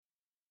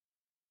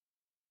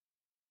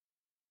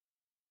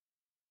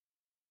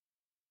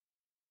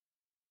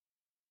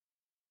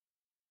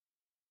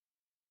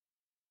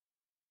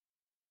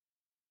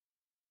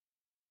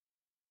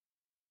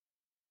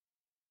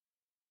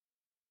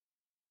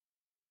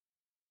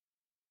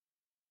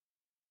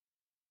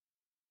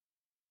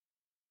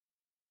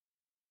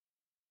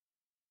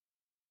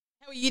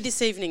How are you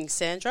this evening,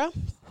 Sandra?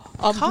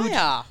 I'm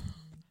Kaya.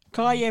 good.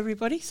 Kaya,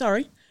 everybody.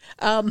 Sorry.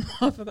 I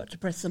forgot to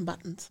press some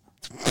buttons.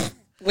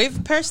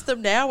 We've pressed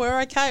them now. We're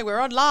okay. We're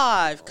on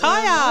live.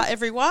 Kaya,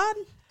 everyone.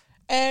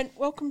 And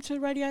welcome to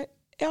Radio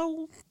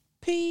IPL.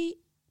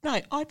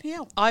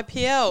 IPL,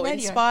 Radio.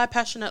 Inspire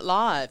Passionate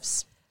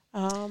Lives.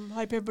 Hope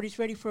everybody's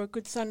ready for a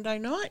good Sunday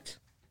night.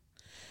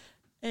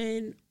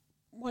 And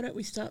why don't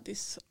we start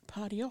this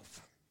party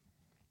off?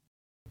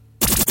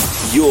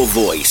 Your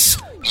voice,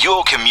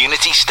 your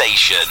community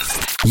station.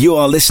 You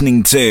are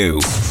listening to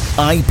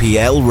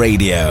IPL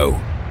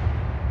Radio.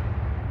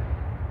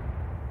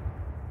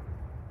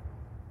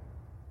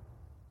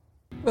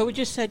 Well, we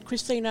just had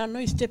Christine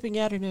Arnaud stepping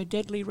out in her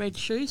deadly red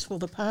shoes for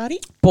the party.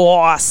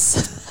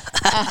 Boss.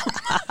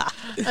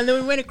 And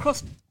then we went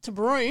across to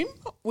Broome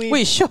with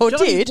We sure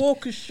Johnny did.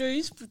 Walker's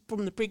shoes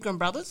from the Brigham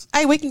Brothers.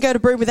 Hey, we can go to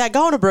Broome without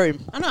going to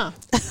Broome. I know.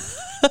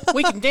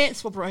 We can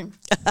dance for Broome.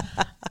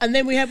 And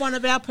then we have one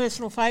of our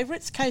personal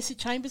favourites, Casey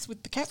Chambers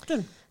with the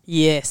captain.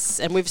 Yes,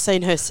 and we've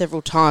seen her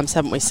several times,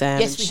 haven't we,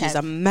 Sam? Yes, And we she's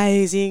have.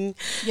 amazing.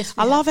 Yes,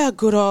 we I have. love our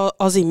good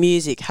Aussie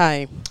music,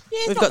 hey. Yeah,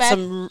 it's We've not got bad.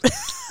 some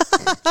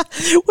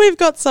we've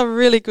got some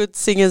really good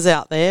singers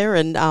out there,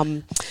 and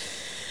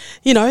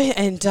you know,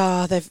 and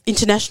they've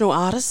international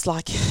artists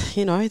like,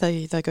 you know,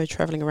 they go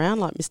travelling around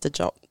like Mr.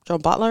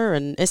 John Butler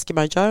and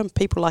Eskimo Joe and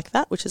people like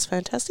that, which is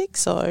fantastic.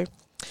 So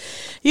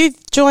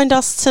you've joined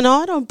us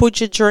tonight on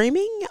Budget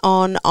Dreaming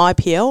on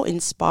IPL,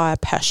 Inspire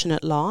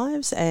Passionate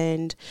Lives,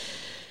 and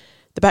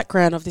the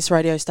background of this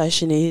radio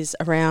station is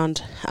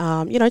around,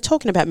 you know,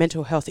 talking about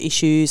mental health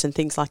issues and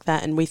things like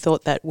that, and we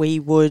thought that we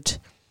would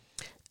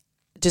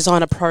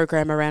design a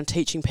program around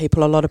teaching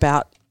people a lot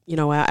about, you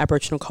know, our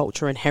Aboriginal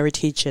culture and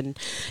heritage and,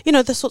 you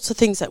know, the sorts of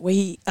things that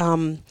we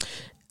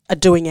are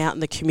doing out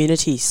in the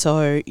community.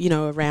 So, you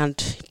know,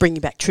 around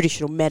bringing back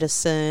traditional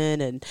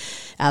medicine and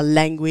our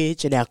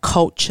language and our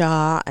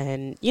culture.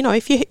 And, you know,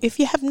 if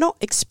you have not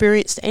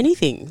experienced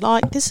anything,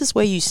 like, this is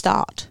where you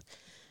start.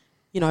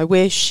 You know,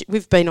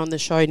 we've been on the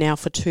show now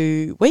for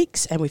 2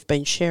 weeks and we've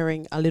been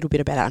sharing a little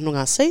bit about our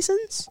Noongar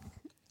seasons.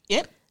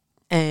 Yep.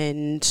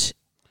 And,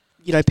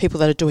 you know, people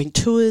that are doing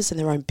tours and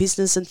their own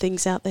business and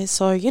things out there.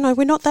 So, you know,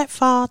 we're not that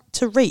far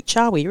to reach,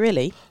 are we,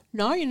 really?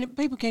 No, and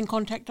people can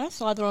contact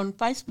us either on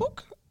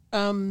Facebook,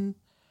 and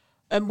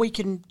we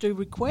can do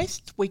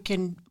requests. We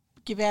can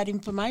give out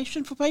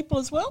information for people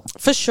as well.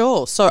 For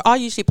sure. So I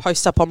usually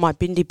post up on my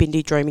Bindi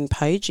Bindi Dreaming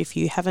page. If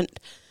you haven't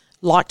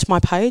liked my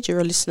page, you're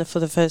a listener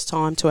for the first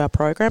time to our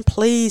program,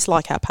 please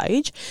like our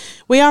page.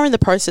 We are in the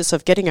process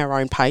of getting our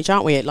own page,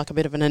 aren't we? Like a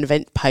bit of an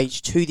event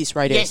page to this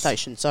radio Yes.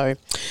 station. So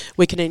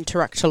we can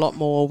interact a lot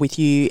more with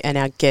you and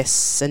our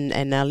guests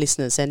and our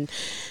listeners. And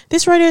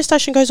this radio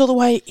station goes all the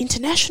way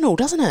international,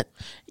 doesn't it?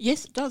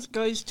 Yes, it does. It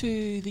goes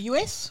to the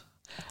US,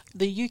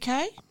 the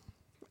UK.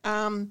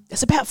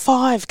 It's about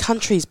 5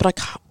 countries, but I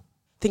can't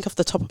think off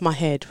the top of my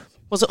head.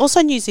 Was it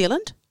also New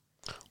Zealand?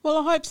 Well,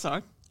 I hope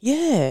so,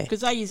 Yeah.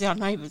 because they use our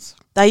neighbours.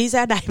 They use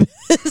our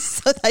neighbours,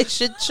 so they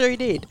should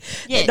tune in.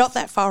 Yes. They're not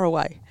that far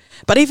away.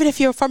 But even if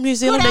you're from New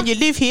Zealand and you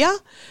live here,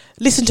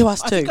 listen to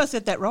us I too. think I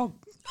said that wrong.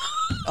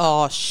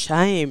 Oh,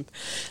 shame.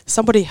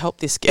 Somebody help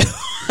this girl.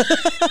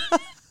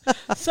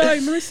 So,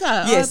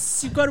 Marissa,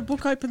 Yes. you've got a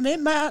book open there.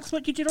 May I ask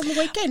what you did on the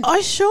weekend?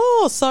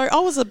 So I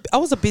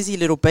was a busy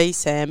little bee,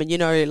 Sam, and, you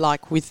know,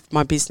 like with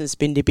my business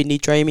Bindi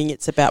Bindi Dreaming,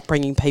 it's about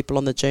bringing people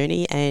on the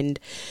journey, and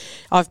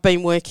I've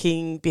been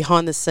working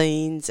behind the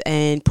scenes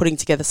and putting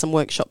together some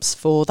workshops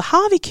for the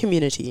Harvey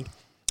community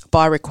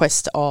by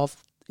request of,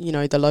 you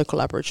know, the local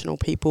Aboriginal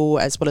people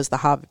as well as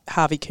the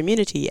Harvey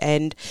community,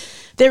 and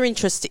their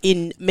interest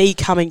in me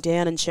coming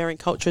down and sharing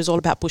culture is all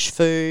about bush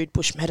food,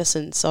 bush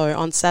medicine. So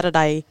on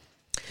Saturday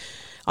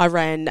I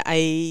ran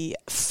a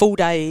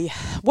full-day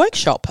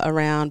workshop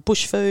around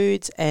bush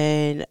foods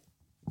and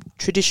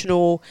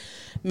traditional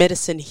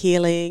medicine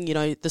healing, you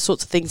know, the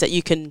sorts of things that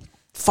you can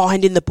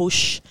find in the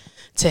bush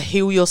to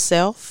heal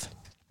yourself.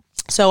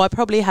 So I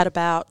probably had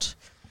about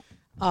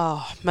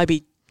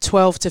maybe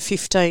 12 to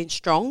 15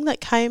 strong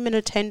that came and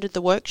attended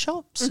the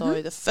workshop.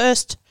 So the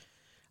first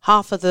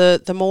half of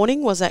the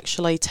morning was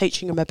actually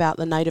teaching them about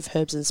the native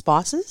herbs and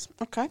spices.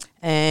 Okay.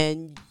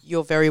 And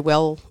you're very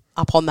well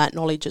up on that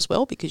knowledge as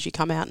well, because you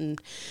come out and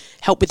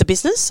help with the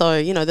business. So,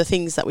 you know, the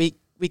things that we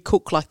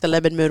cook, like the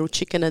lemon myrtle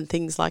chicken and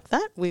things like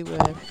that, we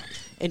were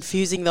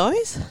infusing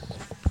those.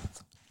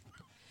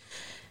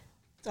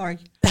 Sorry.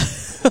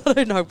 I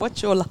don't know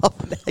what you're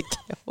laughing at,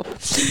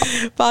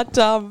 girl.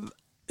 But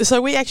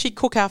so we actually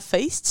cook our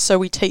feast. So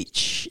we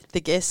teach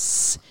the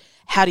guests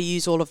how to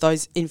use all of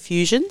those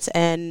infusions,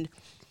 and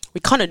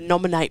we kind of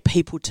nominate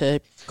people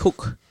to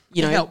cook,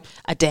 you To know, help.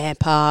 a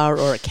damper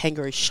or a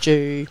kangaroo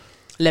stew,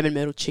 lemon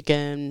myrtle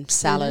chicken,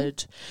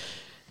 salad,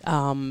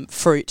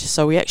 fruit.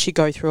 So we actually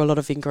go through a lot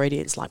of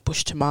ingredients like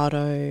bush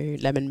tomato,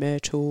 lemon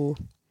myrtle,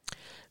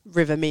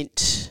 river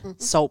mint,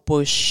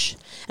 saltbush.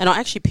 And I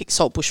actually picked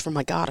saltbush from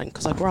my garden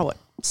because I grow it.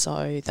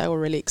 So they were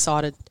really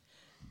excited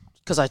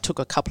because I took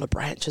a couple of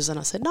branches and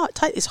I said, no,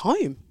 take this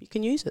home. You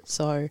can use it.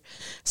 So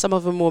some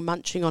of them were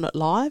munching on it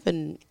live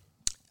and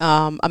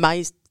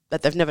amazed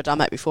but they've never done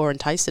that before and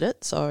tasted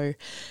it, so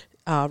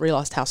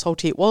realised how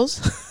salty it was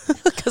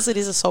because it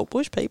is a salt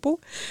bush,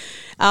 people.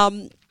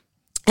 And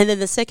then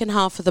the second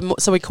half of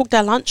so we cooked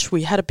our lunch,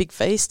 we had a big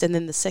feast, and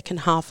then the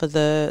second half of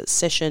the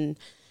session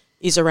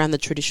is around the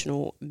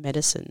traditional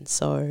medicine.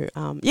 So,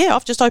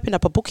 I've just opened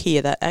up a book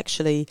here that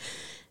actually,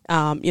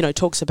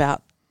 talks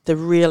about the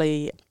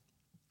really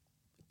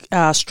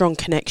strong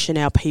connection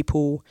our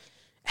people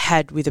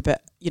had with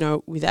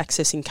with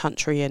accessing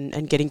country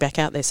and getting back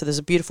out there. So there's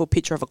a beautiful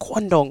picture of a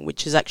quandong,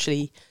 which is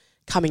actually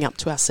coming up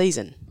to our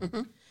season.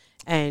 Mm-hmm.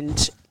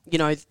 And,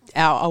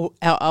 our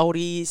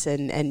oldies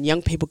and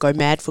young people go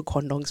mad for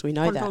quandongs. We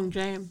know quandong that.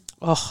 Jam.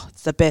 Oh,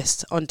 it's the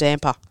best on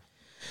damper.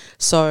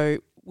 So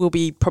we'll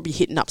be probably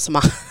hitting up some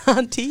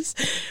aunties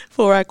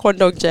for our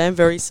quandong jam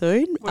very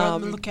soon. We're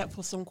on the lookout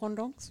for some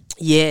quandongs.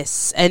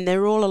 Yes, and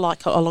they're all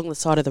along the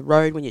side of the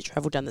road when you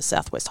travel down the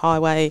Southwest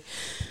Highway.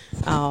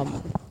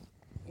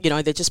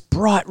 They're just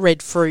bright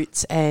red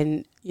fruits,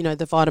 and,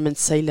 the vitamin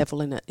C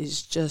level in it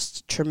is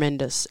just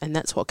tremendous, and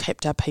that's what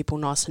kept our people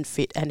nice and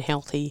fit and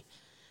healthy.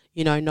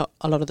 Not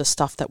a lot of the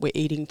stuff that we're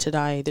eating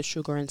today, the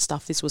sugar and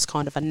stuff. This was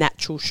kind of a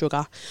natural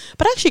sugar.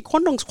 But actually,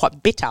 quandong's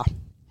quite bitter,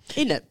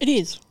 isn't it? It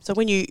is. So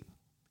when you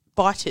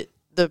bite it,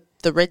 the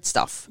red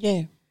stuff.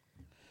 Yeah.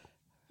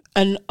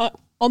 And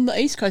on the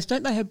East Coast,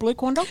 don't they have blue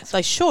quandongs?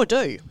 They sure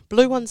do.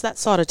 Blue ones that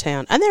side of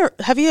town. And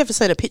have you ever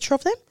seen a picture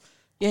of them?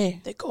 Yeah.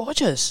 They're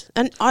gorgeous.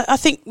 And I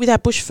think with our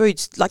bush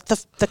foods, like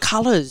the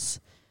colours.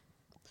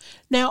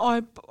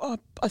 Now,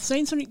 I've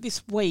seen something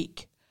this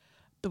week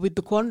with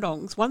the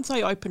quandongs. Once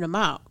they open them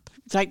up,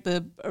 take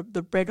the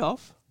bread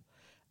off,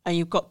 and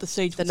you've got the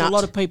seeds, which a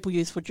lot of people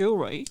use for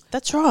jewellery.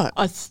 That's right.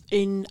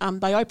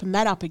 They open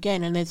that up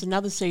again, and there's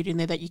another seed in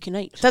there that you can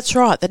eat. That's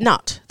right, the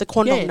nut, the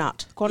quandong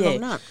nut. Quandong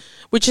nut.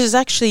 Which has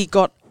actually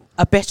got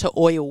a better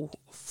oil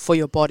for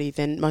your body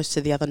than most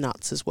of the other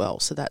nuts as well.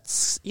 So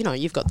that's,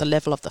 you've got the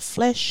level of the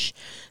flesh,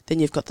 then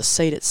you've got the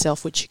seed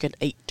itself, which you can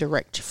eat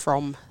direct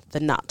from the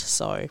nut.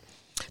 So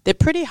they're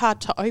pretty hard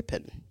to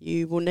open.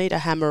 You will need a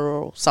hammer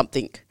or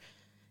something.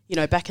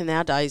 Back in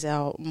our days,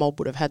 our mob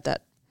would have had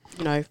that,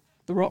 The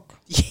rock.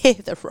 Yeah,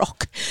 the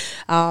rock.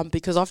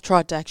 Because I've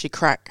tried to actually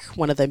crack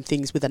one of them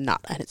things with a nut,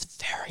 and it's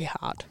very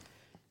hard.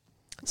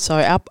 So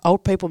our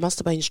old people must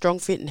have been strong,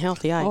 fit and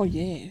healthy, eh? Oh,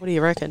 yeah. What do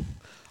you reckon?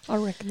 I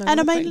reckon they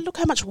And I would mean, be. look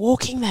how much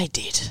walking they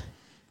did.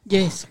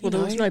 Yes, well,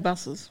 there was no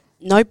buses.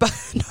 No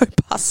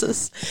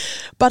buses.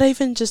 But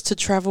even just to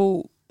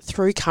travel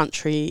through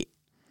country,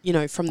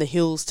 from the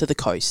hills to the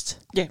coast.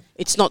 Yeah.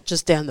 It's not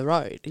just down the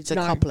road. It's a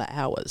couple of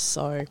hours.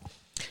 So,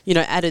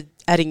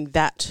 adding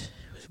that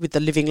with the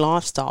living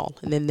lifestyle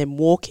and then them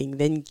walking,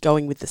 then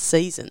going with the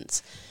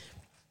seasons.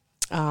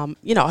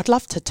 I'd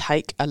love to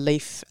take a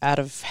leaf out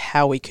of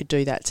how we could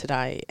do that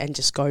today and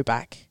just go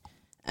back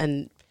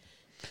and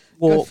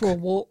walk. Go for a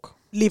walk.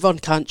 Live on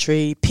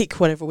country, pick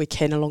whatever we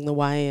can along the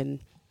way and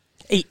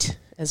eat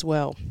as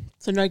well.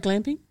 So no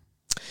glamping?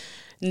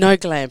 No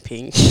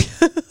glamping.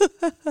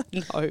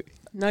 No.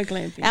 No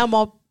glamping. Our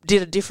mob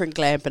did a different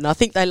glamp, and I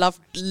think they loved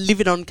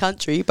living on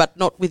country, but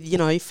not with,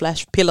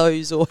 flash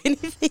pillows or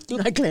anything.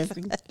 No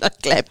glamping. No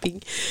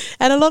glamping.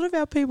 And a lot of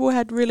our people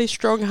had really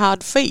strong,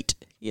 hard feet,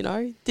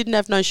 didn't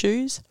have no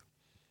shoes.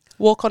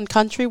 Walk on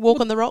country, walk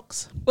on the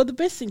rocks. Well, the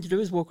best thing to do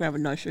is walk around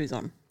with no shoes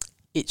on.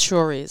 It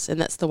sure is, and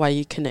that's the way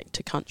you connect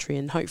to country,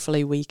 and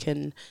hopefully we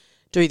can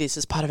do this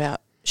as part of our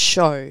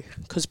show,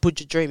 because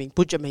Budja Dreaming,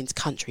 Budja means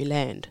country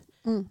land.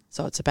 Mm.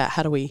 So it's about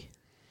how do we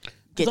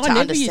get to understand.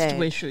 I never used to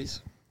wear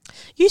shoes.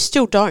 You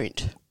still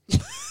don't.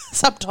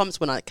 Sometimes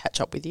when I catch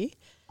up with you.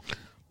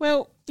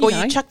 Well,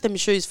 you chuck them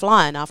shoes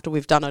flying after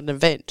we've done an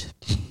event.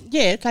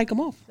 Yeah, take them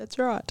off. That's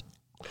right.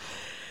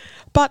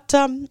 But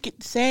get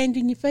the sand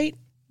in your feet,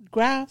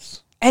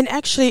 grass. And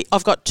actually,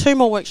 I've got 2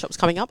 more workshops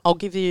coming up. I'll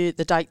give you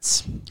the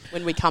dates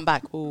when we come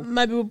back.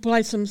 Maybe we'll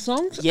play some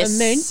songs. Yes,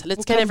 and then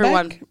let's get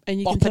everyone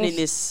and bopping in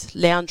this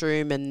lounge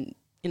room and,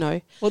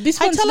 Well, this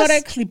one's not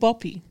actually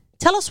boppy.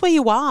 Tell us where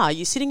you are. Are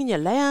you sitting in your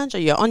lounge? Are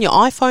you on your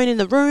iPhone in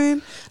the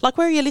room? Like,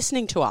 where are you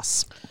listening to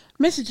us?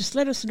 Message us,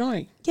 let us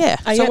know. Yeah.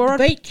 Are you at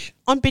the beach?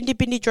 On Bindi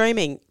Bindi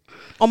Dreaming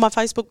on my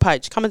Facebook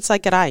page. Come and say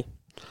g'day.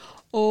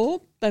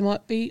 Or they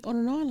might be on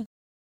an island.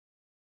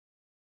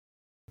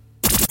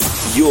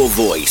 Your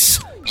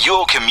voice,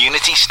 your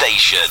community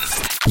station.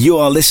 You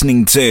are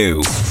listening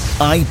to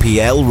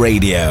IPL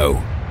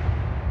Radio.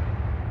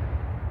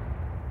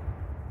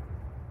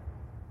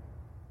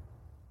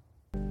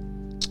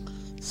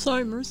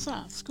 So,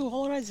 Marissa, school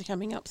holidays are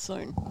coming up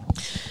soon.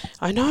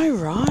 I know,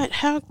 right?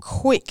 How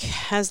quick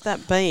has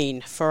that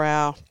been for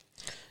our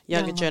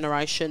younger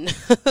generation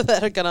that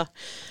are going to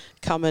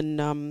come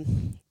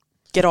and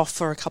get off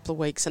for a couple of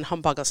weeks and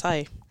humbug us,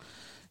 eh?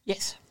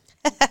 Yes.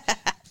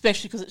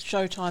 Especially because it's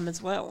showtime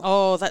as well.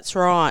 Oh, that's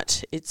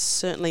right. It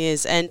certainly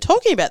is. And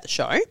talking about the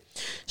show,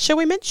 shall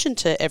we mention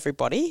to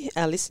everybody,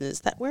 our listeners,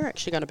 that we're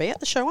actually going to be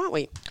at the show, aren't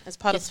we? As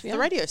part of the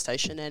radio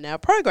station and our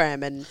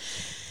program. And,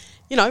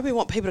 we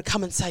want people to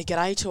come and say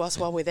g'day to us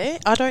while we're there.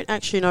 I don't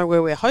actually know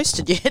where we're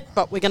hosted yet,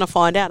 but we're going to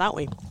find out, aren't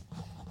we?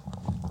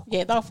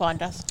 Yeah, they'll find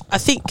us. I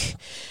think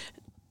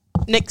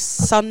next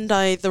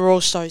Sunday the Royal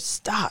Show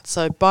starts.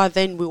 So by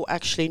then we'll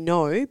actually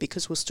know,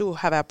 because we'll still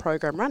have our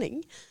program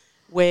running,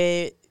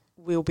 where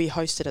we'll be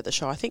hosted at the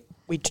show. I think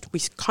we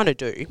kind of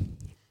do,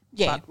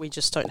 but we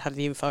just don't have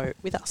the info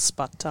with us.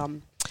 But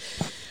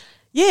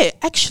yeah,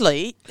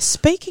 actually,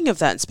 speaking of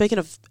that, and speaking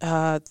of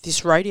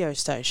this radio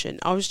station,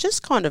 I was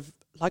just kind of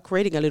like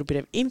reading a little bit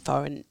of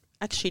info and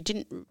actually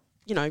didn't,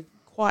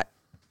 quite.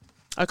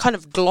 I kind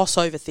of gloss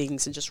over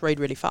things and just read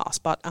really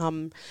fast. But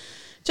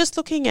just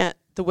looking at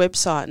the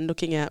website and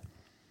looking at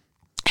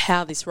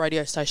how this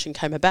radio station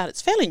came about,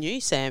 it's fairly new,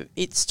 Sam.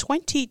 It's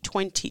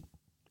 2020,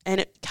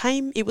 and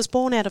it was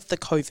born out of the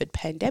COVID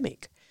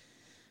pandemic.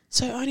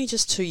 So only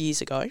just 2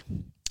 years ago.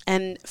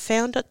 And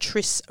founder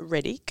Tris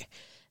Reddick,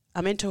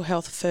 a mental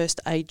health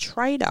first aid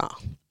trainer,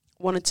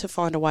 wanted to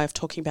find a way of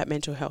talking about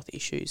mental health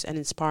issues and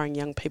inspiring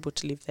young people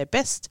to live their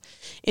best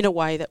in a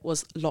way that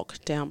was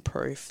lockdown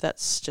proof.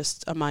 That's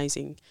just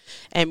amazing.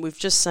 And we've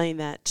just seen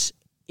that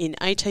in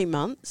 18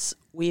 months,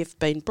 we have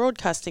been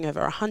broadcasting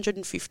over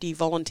 150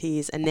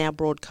 volunteers and now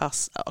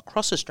broadcasts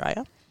across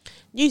Australia,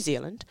 New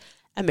Zealand,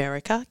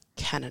 America,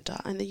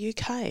 Canada and the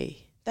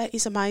UK. That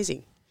is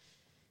amazing.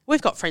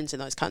 We've got friends in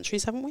those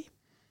countries, haven't we?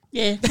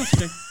 Yeah, that's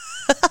true.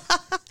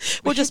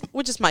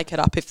 We'll just make it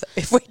up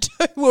if we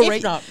do.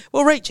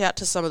 We'll reach out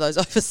to some of those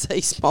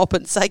overseas mob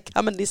and say,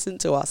 come and listen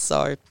to us.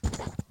 So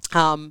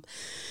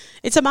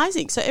it's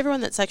amazing. So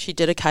everyone that's actually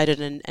dedicated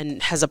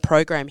and has a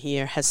program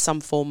here has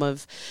some form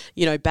of,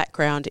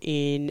 background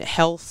in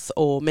health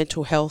or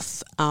mental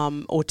health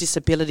or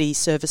disability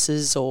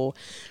services or,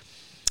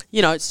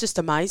 it's just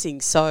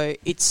amazing. So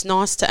it's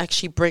nice to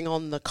actually bring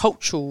on the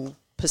cultural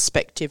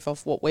perspective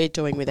of what we're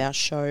doing with our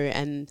show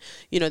and,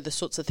 the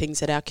sorts of things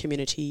that our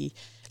community,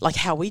 like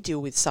how we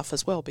deal with stuff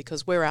as well,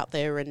 because we're out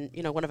there and,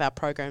 one of our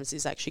programs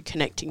is actually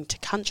connecting to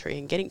country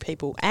and getting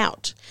people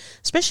out,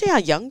 especially our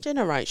young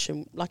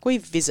generation. Like we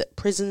visit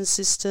prison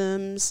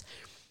systems,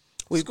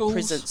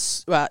 schools.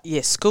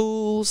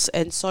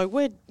 And so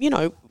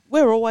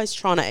we're always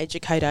trying to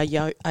educate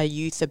our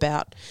youth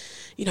about,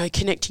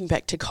 connecting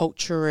back to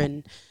culture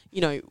and,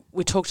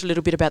 we talked a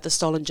little bit about the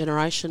stolen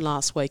generation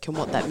last week and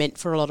what that meant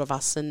for a lot of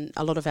us, and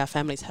a lot of our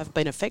families have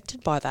been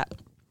affected by that.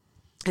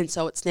 And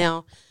so it's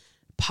now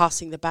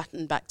passing the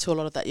baton back to a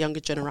lot of that younger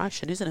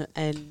generation, isn't it?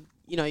 And,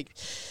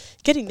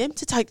 getting them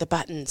to take the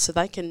baton so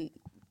they can,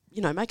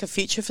 make a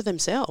future for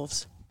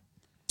themselves,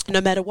 no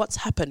matter what's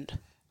happened.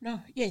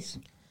 No, yes.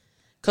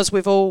 Because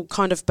we've all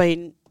kind of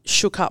been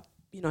shook up,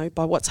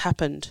 by what's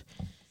happened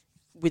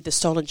with the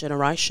stolen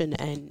generation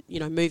and,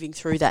 moving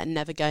through that and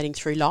navigating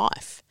through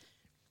life.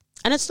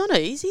 And it's not an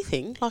easy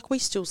thing. Like, we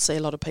still see a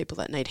lot of people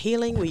that need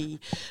healing.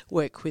 We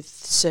work with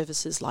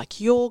services like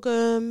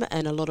Yorgum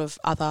and a lot of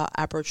other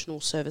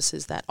Aboriginal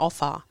services that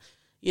offer,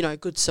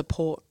 good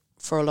support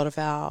for a lot of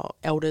our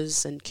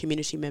elders and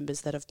community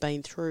members that have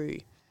been through,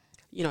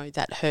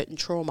 that hurt and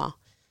trauma.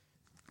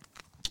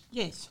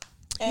 Yes.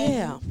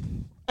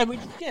 And we,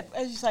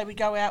 as you say, we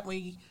go out,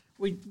 we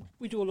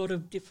do a lot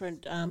of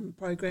different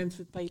programs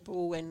with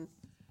people and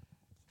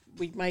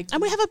we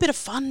have a bit of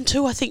fun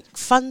too. I think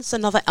fun's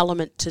another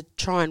element to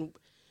try and,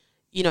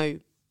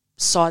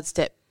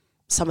 sidestep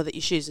some of the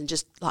issues and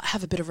just like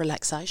have a bit of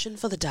relaxation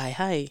for the day,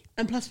 hey?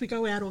 And plus we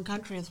go out on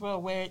country as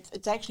well, where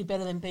it's actually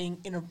better than being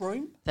in a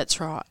room. That's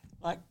right.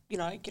 Like,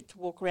 get to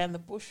walk around the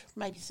bush,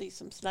 maybe see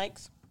some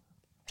snakes.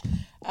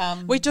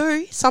 We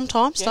do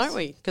sometimes, yes. Don't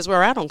we? Because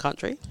we're out on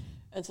country.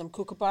 And some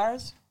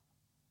kookaburras.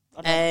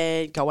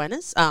 And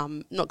goannas.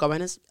 Not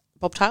goannas,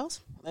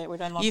 bobtails. We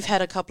don't like You've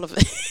had a couple of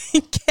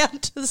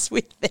encounters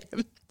with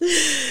them.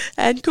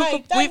 And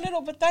they're little,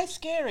 but they're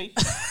scary.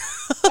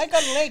 They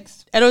got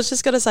legs. And I was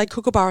just going to say,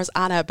 kookaburras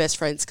aren't our best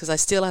friends because they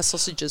steal our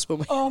sausages when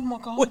we're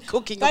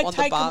cooking them on the barbie.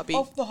 They take them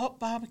off the hot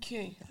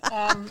barbecue.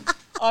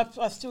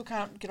 I still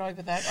can't get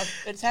over that.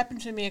 It's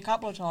happened to me a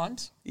couple of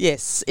times.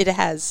 Yes, it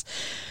has.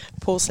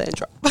 Poor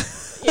Sandra.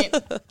 Yeah.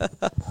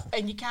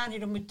 And you can't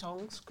hit them with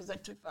tongs because they're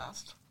too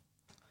fast.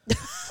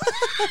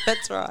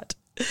 That's right.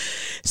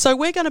 So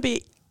we're going to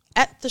be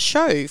at the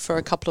show for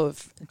a couple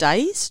of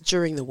days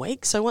during the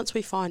week. So once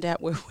we find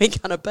out where we're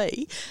going to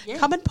be,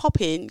 come and pop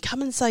in,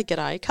 come and say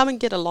g'day, come and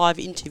get a live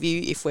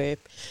interview if we're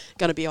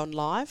going to be on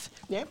live.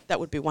 Yeah.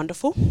 That would be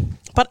wonderful.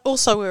 But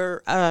also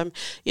we're,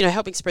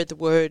 helping spread the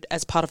word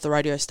as part of the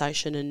radio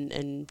station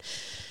and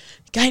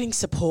gaining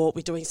support.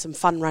 We're doing some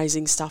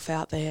fundraising stuff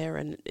out there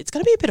and it's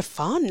going to be a bit of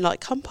fun. Like,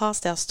 come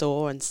past our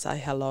store and say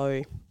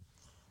hello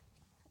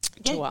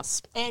to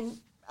us. And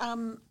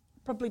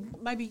probably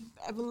maybe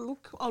have a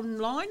look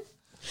online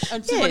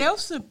and see what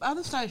else the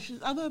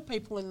other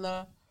people in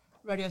the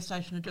radio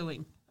station are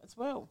doing as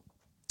well.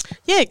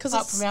 Yeah, because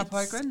from our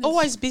program,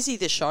 always busy,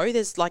 the show.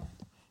 There's like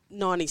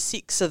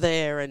 96 are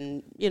there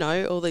and,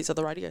 all these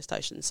other radio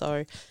stations.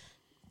 So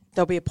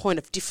there'll be a point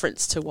of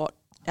difference to what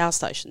our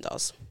station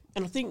does.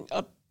 And I think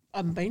I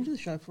haven't been to the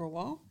show for a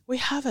while. We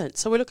haven't.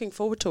 So we're looking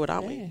forward to it,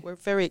 aren't we? We're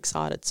very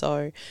excited.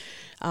 So,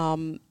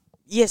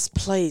 yes,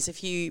 please,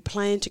 if you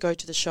plan to go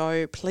to the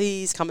show,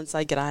 please come and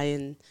say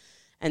g'day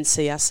and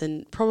see us.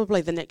 And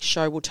probably the next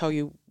show will tell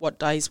you what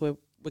days we're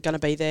going to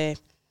be there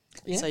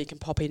Yeah. So you can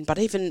pop in. But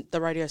even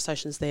the radio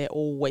station's there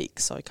all week,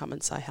 so come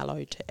and say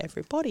hello to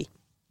everybody.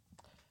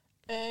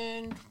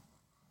 And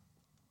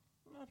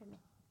I don't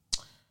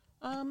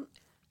know.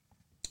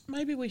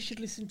 Maybe we should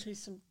listen to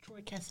some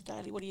Troy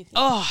Cassar-Daley. What do you think?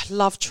 Oh,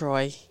 love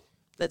Troy.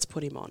 Let's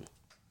put him on.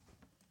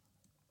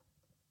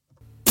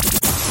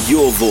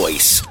 Your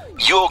voice,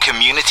 your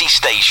community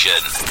station.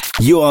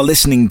 You are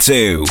listening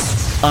to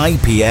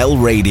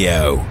IPL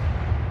Radio.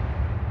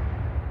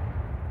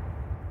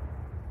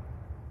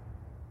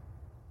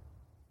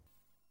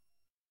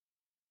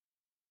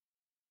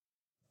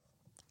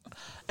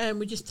 And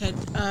we just had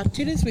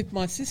Titters with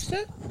my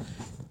sister,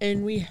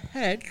 and we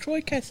had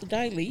Troy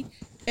Cassar-Daley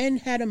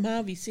and Adam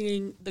Harvey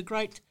singing the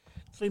great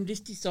Slim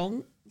Dusty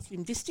song,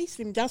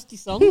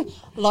 Lights on the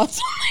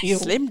Hill.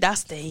 Slim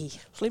Dusty.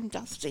 Slim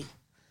Dusty.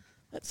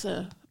 That's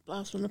a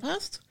blast from the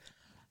past.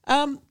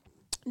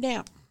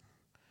 Now,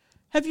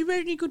 have you read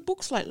any good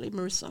books lately,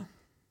 Marissa?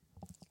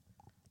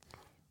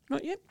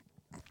 Not yet?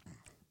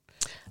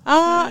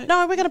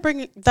 No, we're going to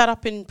bring that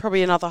up in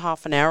probably another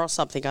half an hour or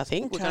something, I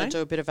think. Okay. We're going to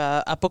do a bit of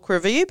a book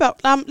review.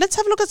 But let's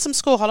have a look at some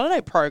school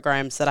holiday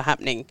programs that are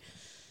happening,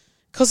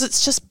 because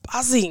it's just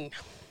buzzing.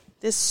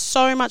 There's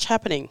so much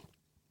happening.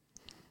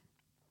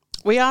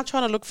 We are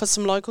trying to look for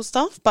some local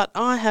stuff, but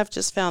I have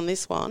just found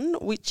this one,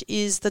 which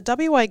is the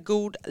WA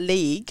Gould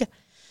League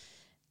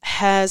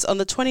has on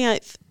the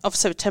 28th of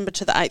September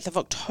to the 8th of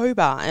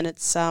October, and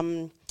it's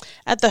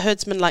at the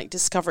Herdsman Lake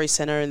Discovery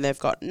Centre, and they've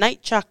got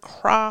Nature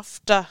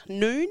Craft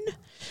Noon,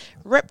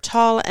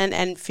 Reptile and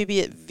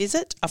Amphibian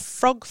Visit, a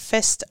Frog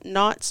Fest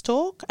Night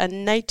Talk, a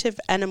Native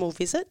Animal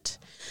Visit,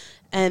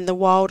 and the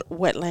Wild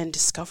Wetland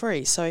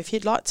Discovery. So if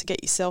you'd like to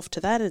get yourself to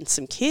that and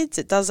some kids,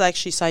 it does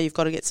actually say you've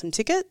got to get some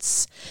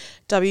tickets.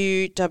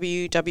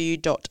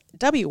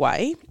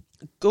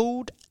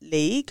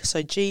 www.wagouldleague,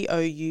 so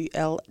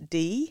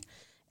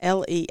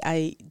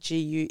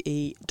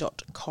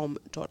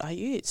GOULDLEAGUE.com.au.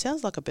 It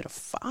sounds like a bit of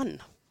fun.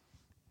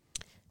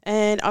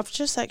 And I've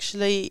just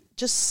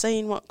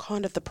seen what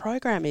kind of the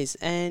program is,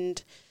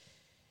 and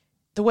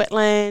the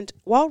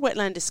Wild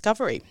Wetland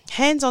Discovery,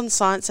 hands-on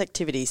science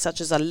activities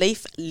such as a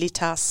leaf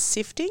litter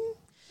sifting,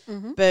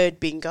 bird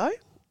bingo,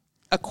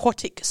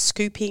 aquatic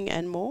scooping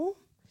and more,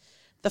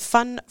 the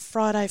Fun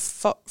Friday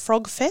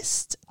Frog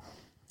Fest,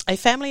 a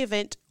family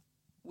event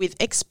with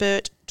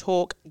expert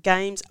talk,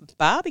 games,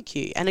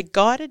 barbecue, and a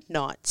guided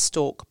night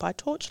stalk by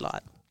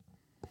torchlight.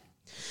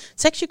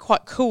 It's actually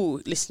quite cool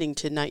listening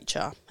to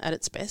nature at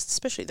its best,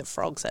 especially the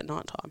frogs at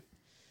night time.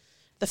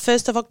 The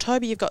 1st of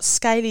October, you've got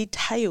Scaly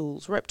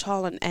Tales,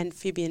 Reptile and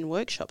Amphibian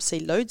Workshop.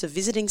 See loads of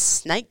visiting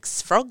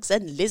snakes, frogs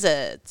and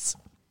lizards.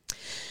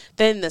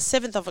 Then the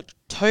 7th of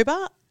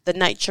October, the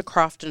Nature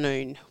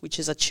Crafternoon, which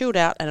is a chilled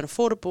out and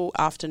affordable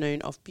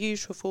afternoon of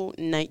beautiful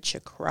nature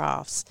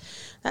crafts.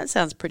 That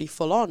sounds pretty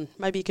full on.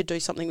 Maybe you could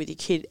do something with your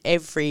kid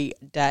every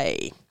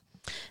day.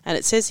 And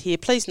it says here,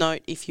 please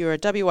note, if you're a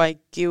WA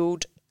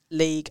Guild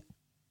League,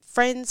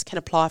 friends can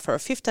apply for a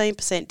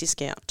 15%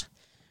 discount.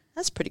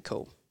 That's pretty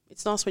cool.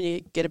 It's nice when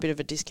you get a bit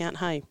of a discount,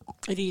 hey?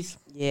 It is.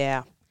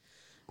 Yeah.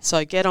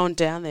 So get on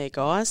down there,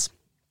 guys,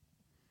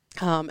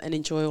 and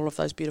enjoy all of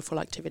those beautiful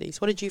activities.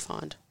 What did you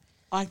find?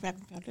 I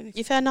haven't found anything.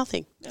 You found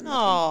nothing?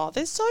 Oh,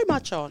 there's so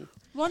much on.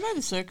 Well, I know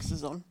the circus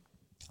is on.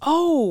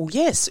 Oh,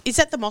 yes. Is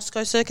that the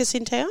Moscow Circus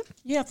in town?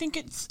 Yeah, I think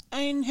it's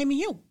in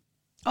Hemi Hill.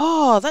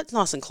 Oh, that's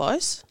nice and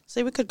close.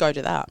 See, we could go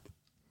to that.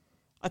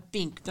 I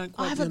think. Don't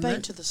quote I me haven't on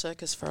been that. to the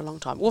circus for a long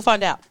time. We'll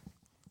find out.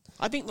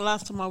 I think the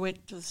last time I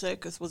went to the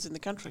circus was in the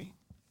country.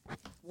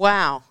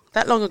 Wow,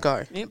 that long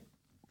ago? Yep.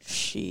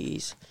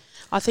 Jeez.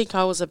 I think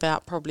I was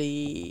about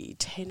probably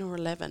 10 or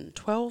 11,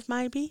 12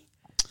 maybe.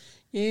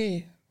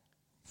 Yeah.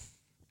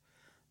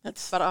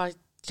 But I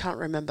can't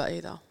remember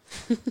either.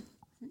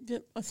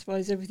 Yep, I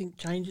suppose everything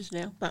changes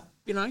now. But,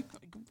 you know,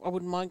 I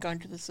wouldn't mind going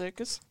to the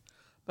circus.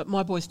 But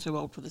my boy's too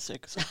old for the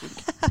circus, I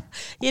think.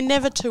 You're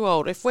never too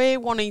old. If we're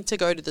wanting to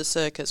go to the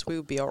circus, we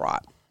would be all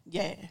right.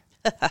 Yeah.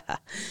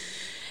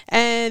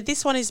 And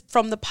this one is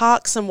from the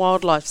Parks and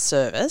Wildlife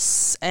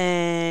Service,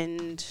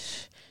 and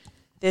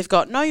they've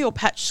got Know Your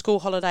Patch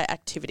school holiday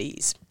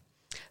activities.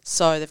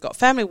 So they've got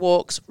family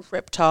walks,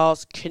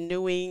 reptiles,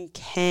 canoeing,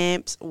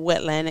 camps,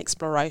 wetland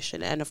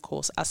exploration, and of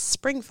course a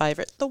spring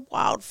favourite, the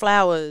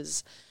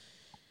wildflowers.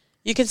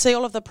 You can see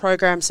all of the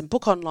programs and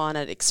book online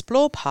at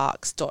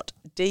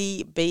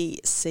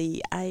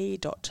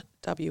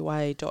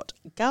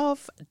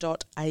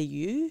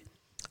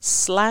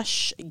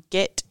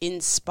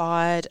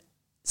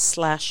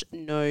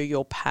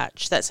your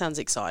patch. That sounds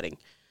exciting.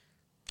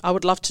 I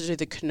would love to do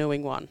the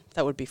canoeing one.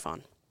 That would be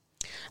fun.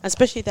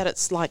 Especially that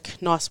it's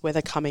like nice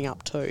weather coming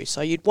up too.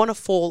 So you'd want to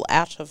fall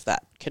out of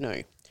that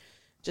canoe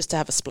just to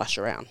have a splash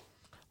around.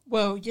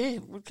 Well, yeah,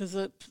 because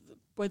the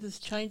weather's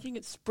changing.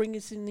 It's spring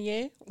is in the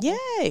air.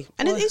 Yay.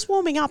 And it is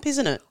warming up,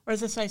 isn't it? Or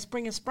as I say,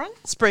 spring has sprung.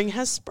 Spring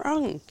has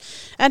sprung.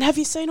 And have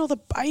you seen all the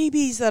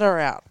babies that are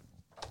out?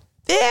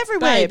 They're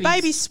everywhere.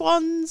 Baby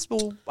swans.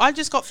 Well, I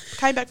just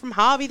came back from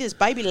Harvey. There's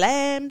baby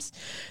lambs.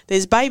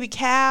 There's baby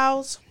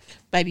cows.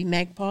 Baby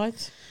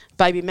magpies.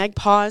 baby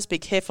magpies. Be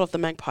careful of the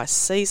magpie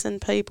season,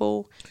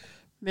 people.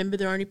 Remember,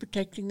 they're only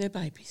protecting their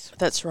babies.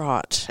 That's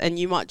right. And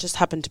you might just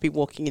happen to be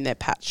walking in their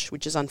patch,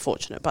 which is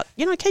unfortunate. But,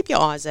 keep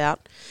your eyes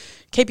out.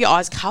 Keep your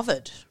eyes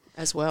covered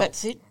as well.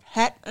 That's it.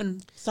 Hat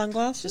and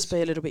sunglasses. Just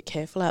be a little bit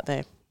careful out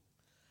there.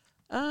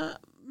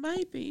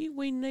 Maybe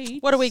we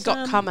need... What do we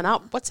got coming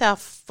up? What's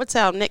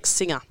our next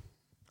singer?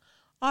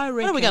 I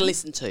reckon... What are we going to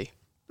listen to?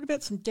 What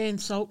about some Dan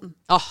Sultan?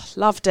 Oh,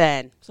 love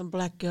Dan. Some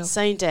Black Girl.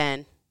 Seen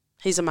Dan.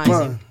 He's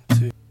amazing. 1,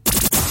 2.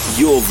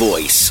 Your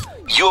voice,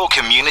 your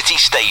community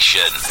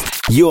station.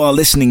 You are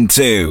listening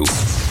to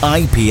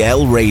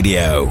IPL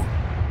Radio.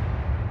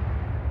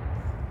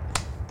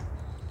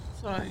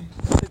 So,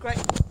 the great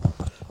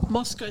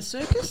Moscow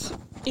Circus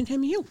in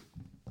Hemi Hill.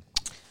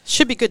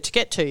 Should be good to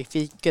get to if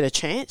you get a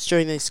chance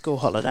during these school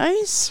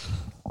holidays.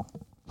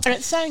 And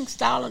it's saying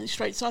Starling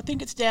Street, so I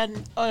think it's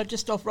down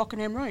just off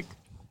Rockingham Road.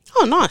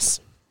 Oh,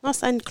 nice.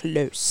 Nice and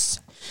close.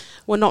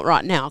 Well, not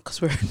right now because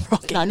we're in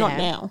Rockingham. No, not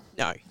now.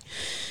 No.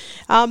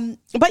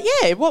 But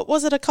yeah, what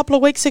was it a couple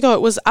of weeks ago?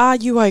 It was Are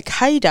You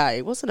OK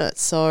Day, wasn't it?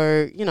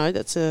 So,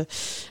 that's a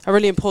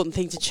really important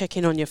thing to check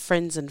in on your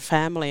friends and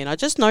family. And I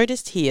just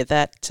noticed here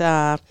that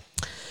the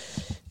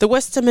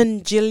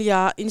Westerman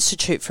Gillia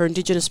Institute for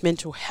Indigenous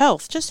Mental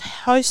Health just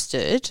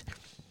hosted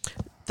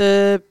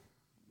the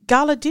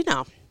gala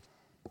dinner.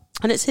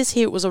 And it says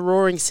here it was a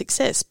roaring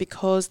success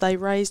because they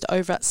raised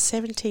over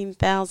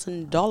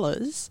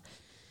 $17,000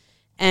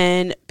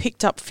 and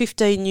picked up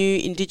 15 new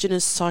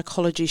Indigenous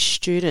psychology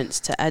students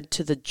to add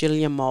to the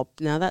Gillia mob.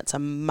 Now, that's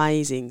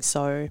amazing.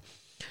 So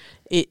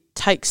it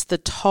takes the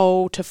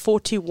toll to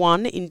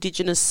 41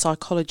 Indigenous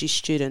psychology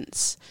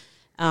students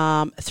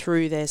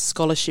through their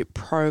scholarship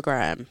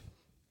program.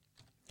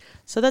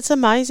 So that's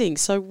amazing.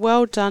 So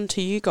well done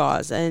to you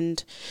guys.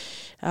 And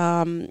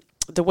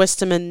the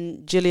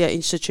Westerman Gillia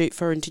Institute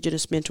for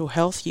Indigenous Mental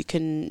Health, you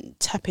can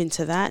tap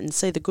into that and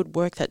see the good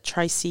work that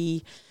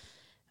Tracy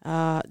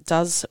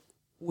does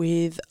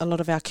with a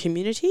lot of our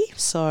community.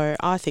 So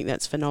I think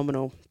that's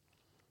phenomenal.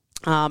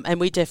 And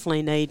we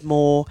definitely need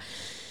more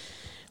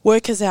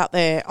workers out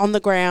there on the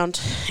ground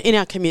in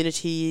our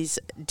communities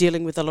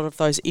dealing with a lot of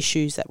those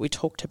issues that we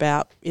talked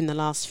about in the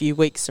last few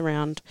weeks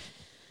around,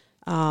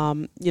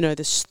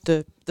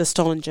 the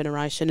stolen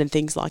generation and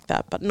things like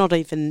that. But not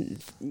even,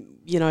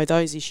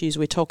 those issues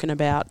we're talking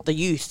about, the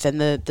youth and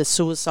the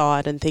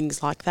suicide and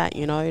things like that,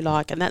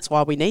 and that's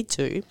why we need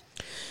to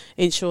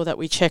ensure that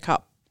we check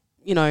up,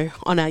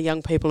 on our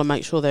young people and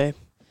make sure they're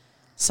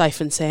safe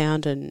and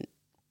sound and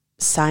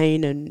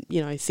sane and,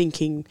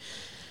 thinking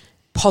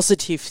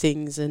positive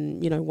things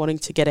and, wanting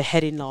to get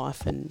ahead in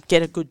life and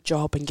get a good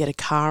job and get a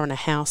car and a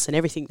house and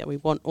everything that we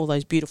want, all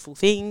those beautiful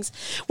things,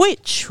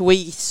 which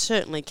we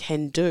certainly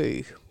can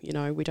do.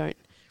 We don't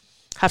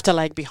have to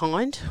lag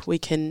behind. We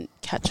can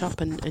catch up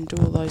and do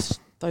all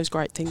those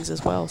great things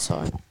as well.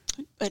 So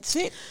that's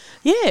it.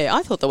 Yeah,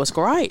 I thought that was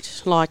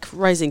great, like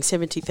raising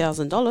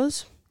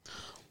 $70,000.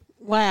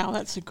 Wow,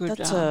 that's a good...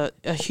 That's a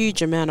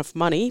huge amount of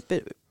money,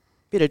 but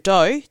bit of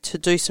dough to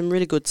do some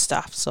really good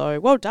stuff. So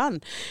well done.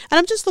 And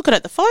I'm just looking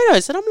at the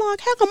photos and I'm like,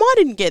 how come I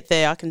didn't get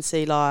there? I can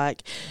see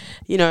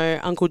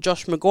Uncle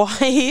Josh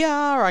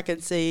Maguire. I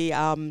can see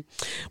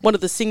one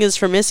of the singers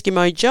from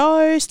Eskimo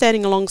Joe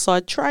standing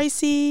alongside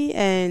Tracy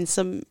and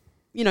some,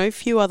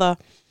 few other...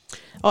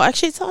 Oh,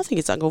 actually, I think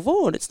it's Uncle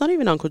Vaughan. It's not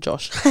even Uncle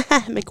Josh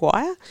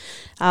Maguire.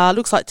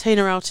 Looks like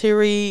Tina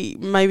Altieri,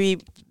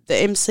 maybe the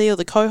MC or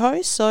the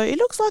co-host. So it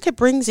looks like it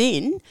brings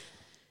in,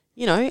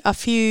 a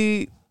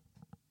few,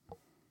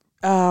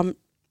 superstars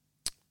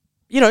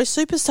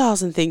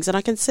and things. And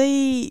I can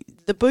see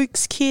the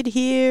Books kid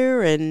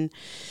here, and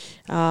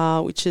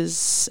which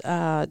is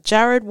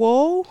Jared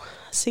Wall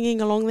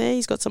singing along there.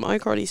 He's got some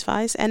ochre on his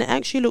face, and it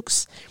actually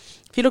looks.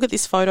 If you look at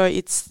this photo,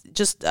 it's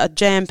just a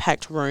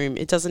jam-packed room.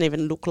 It doesn't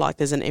even look like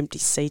there's an empty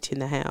seat in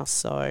the house.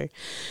 So,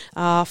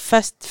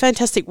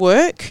 fantastic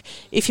work.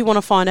 If you want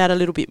to find out a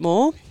little bit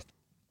more,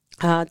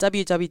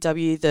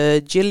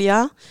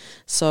 www.thegillia,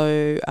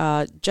 so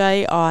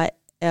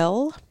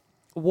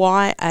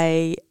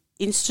JILYA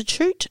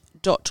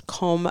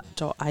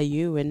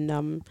institute.com.au,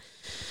 and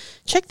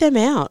check them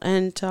out.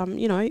 And,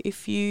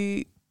 if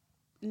you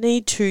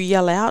need to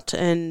yell out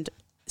and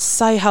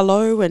say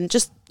hello and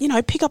just,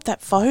 pick up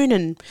that phone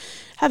and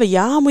have a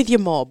yarn with your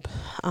mob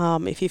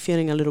if you're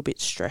feeling a little bit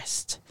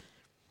stressed.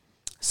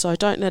 So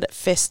don't let it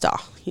fester,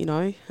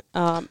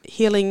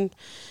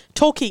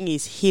 talking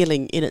is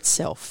healing in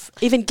itself.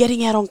 Even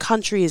getting out on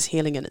country is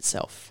healing in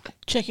itself.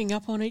 Checking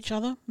up on each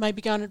other,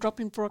 maybe going to drop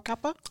in for a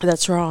cuppa.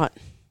 That's right.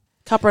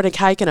 Cuppa and a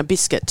cake and a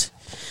biscuit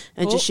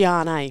and just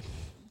yarn, eh?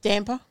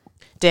 Damper.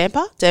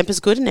 Damper's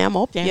good in our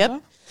mob. Damper.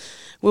 Yep.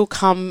 We'll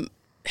come...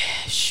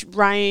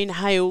 rain,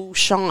 hail,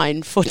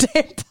 shine for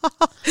Damper.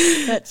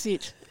 That's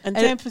it. And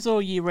Damper's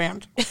all year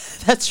round.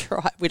 That's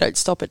right. We don't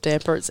stop at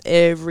Damper. It's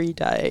every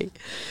day.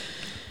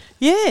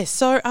 Yeah,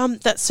 so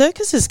that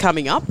circus is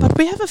coming up, but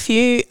we have a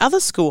few other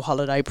school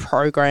holiday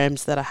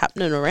programs that are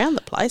happening around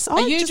the place.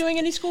 Are you doing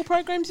any school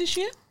programs this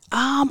year?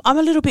 I'm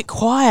a little bit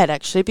quiet,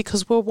 actually,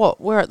 because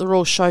we're at the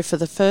Royal Show for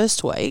the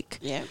first week.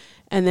 Yeah.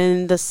 And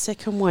then the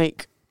second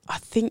week,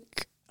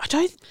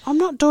 I'm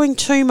not doing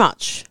too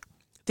much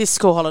this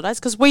school holidays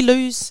because we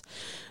lose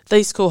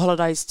these school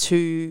holidays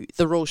to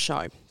the Royal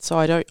Show. So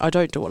I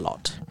don't do a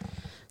lot.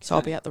 So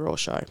I'll be at the Royal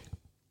Show.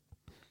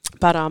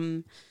 But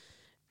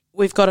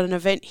we've got an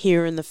event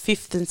here in the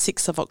 5th and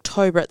 6th of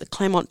October at the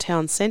Claremont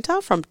Town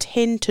Centre from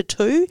 10 to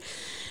 2.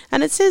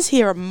 And it says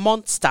here a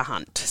monster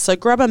hunt. So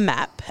grab a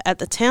map at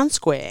the town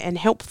square and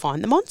help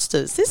find the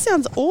monsters. This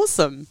sounds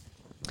awesome.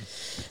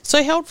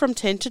 So held from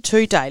 10 to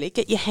 2 daily,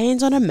 get your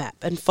hands on a map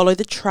and follow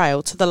the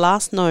trail to the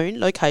last known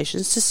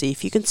locations to see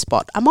if you can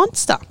spot a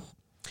monster.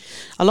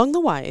 Along the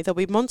way, there'll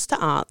be monster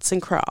arts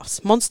and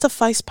crafts, monster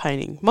face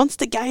painting,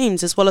 monster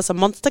games, as well as a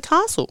monster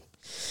castle.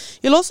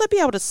 You'll also be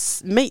able to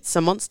meet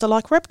some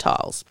monster-like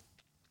reptiles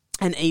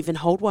and even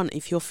hold one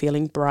if you're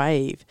feeling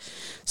brave.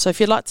 So if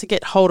you'd like to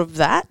get hold of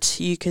that,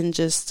 you can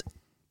just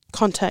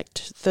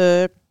contact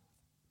the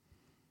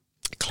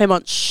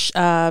Claremont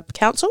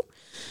Council,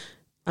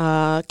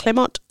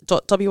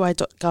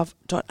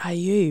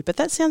 claremont.wa.gov.au. But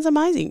that sounds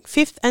amazing.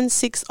 5th and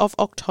 6th of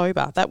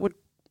October. That would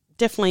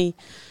definitely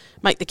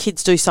make the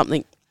kids do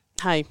something.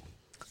 Hey,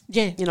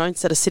 yeah,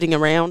 instead of sitting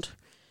around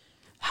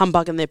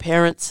humbugging their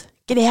parents,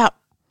 get out.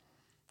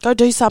 Go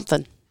do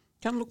something.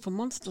 Go and look for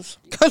monsters.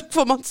 Go look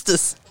for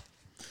monsters.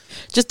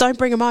 Just don't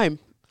bring them home.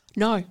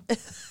 No.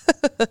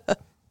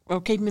 Or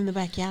keep them in the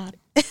backyard.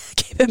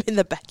 Keep them in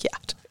the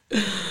backyard.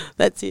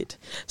 That's it.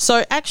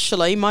 So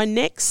actually, my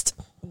next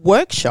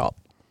workshop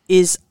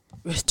is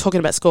talking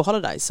about school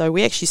holidays. So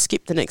we actually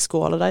skipped the next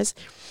school holidays.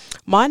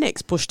 My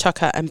next bush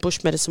tucker and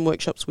bush medicine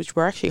workshops, which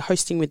we're actually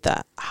hosting with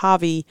the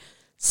Harvey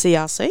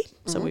CRC.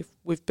 Mm-hmm. So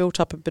we've built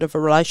up a bit of a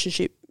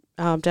relationship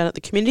down at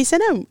the community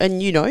centre,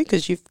 and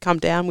because you've come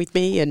down with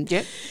me, and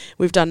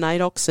we've done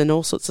NAIDOC and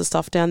all sorts of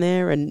stuff down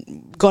there,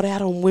 and got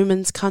out on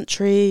women's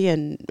country,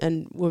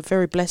 and we're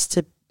very blessed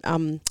to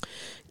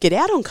get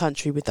out on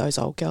country with those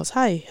old girls.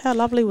 Hey, how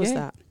lovely was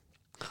that?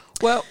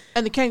 Well,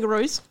 and the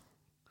kangaroos.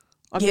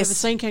 I've never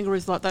seen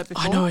kangaroos like that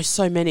before. I know,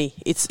 so many.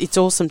 It's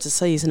awesome to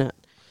see, isn't it?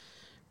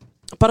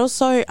 But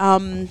also,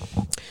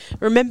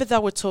 remember they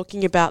were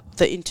talking about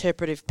the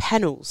interpretive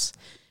panels.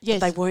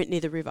 Yes. They weren't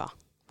near the river.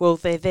 Well,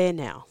 they're there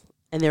now.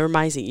 And they're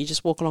amazing. You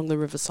just walk along the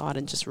riverside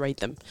and just read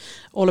them.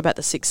 All about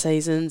the 6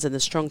 seasons and the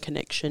strong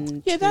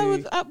connection. Yeah, they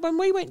were up when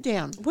we went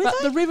down. But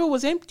the river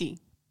was empty.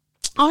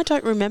 I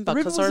don't remember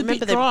because I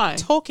remember them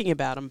talking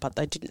about them, but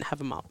they didn't have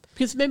them up.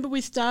 Because remember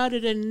we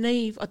started in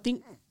Neve with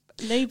the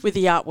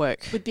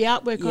artwork. With the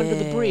artwork under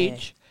the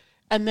bridge.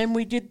 And then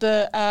we did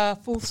the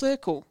full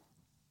circle.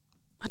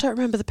 I don't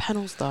remember the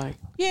panels though.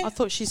 Yeah. I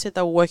thought she said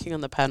they were working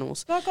on the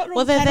panels. No, I got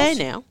they're panels.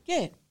 there now.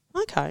 Yeah.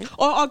 Okay.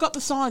 I got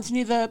the signs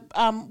near the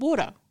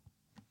water.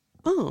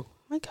 Oh,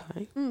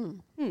 okay.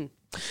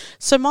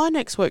 So my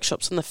next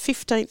workshop's on the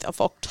 15th of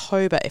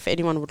October, if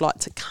anyone would like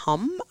to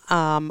come.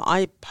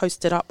 I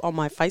posted up on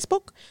my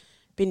Facebook,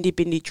 Bindi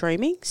Bindi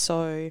Dreaming.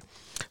 So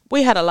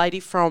we had a lady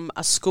from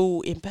a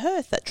school in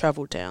Perth that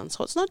travelled down,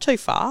 so it's not too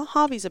far.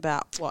 Harvey's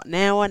about, an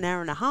hour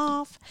and a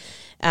half.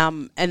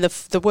 And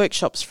the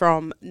workshop's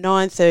from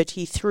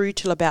 9:30 through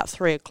till about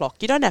 3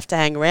 o'clock. You don't have to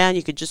hang around.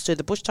 You could just do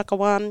the bush tucker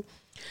one.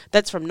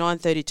 That's from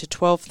 9:30 to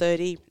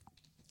 12:30.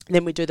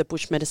 Then we do the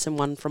bush medicine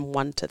one from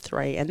 1 to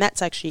 3. And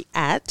that's actually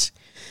at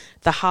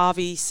the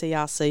Harvey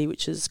CRC,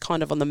 which is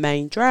kind of on the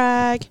main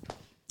drag.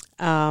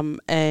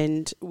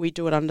 And we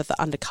do it under the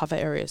undercover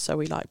area. So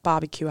we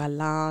barbecue our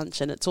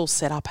lunch and it's all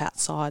set up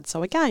outside.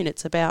 So again,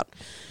 it's about,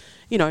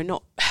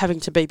 not having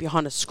to be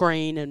behind a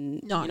screen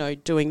and,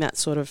 doing that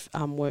sort of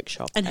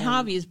workshop. And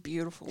Harvey is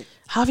beautiful.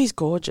 Harvey's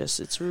gorgeous.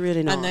 It's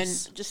really nice. And then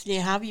just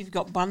near Harvey, you've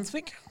got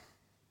Brunswick.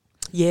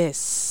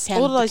 Yes.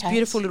 All of those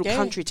beautiful little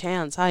country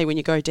towns, hey, when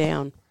you go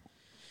down.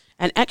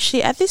 And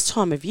actually, at this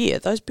time of year,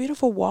 those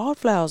beautiful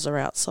wildflowers are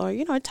out. So,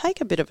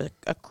 take a bit of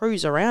a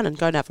cruise around and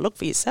go and have a look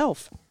for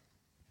yourself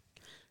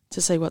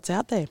to see what's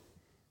out there.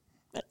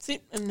 That's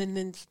it. And then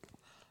there's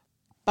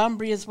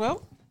Bunbury as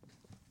well.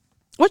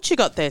 What you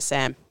got there,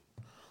 Sam?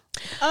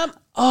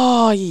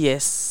 Oh,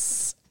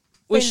 yes.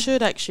 We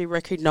should actually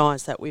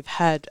recognise that we've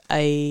had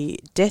a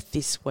death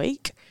this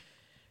week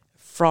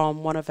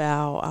from one of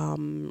our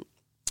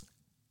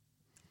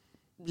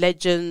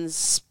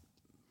legends,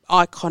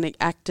 iconic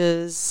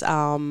actors.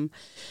 So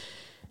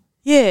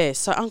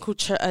Uncle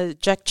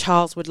Jack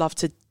Charles would love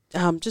to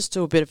just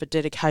do a bit of a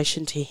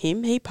dedication to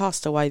him. He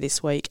passed away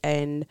this week,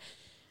 and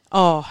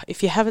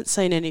if you haven't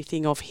seen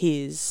anything of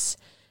his,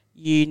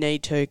 you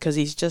need to, because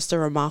he's just a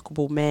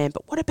remarkable man.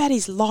 But what about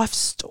his life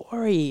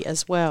story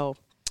as well?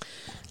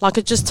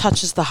 It just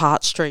touches the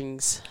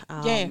heartstrings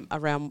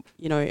around,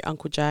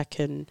 Uncle Jack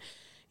and,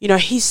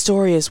 his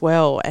story as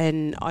well.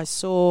 And I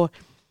saw,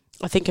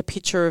 I think, a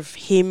picture of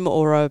him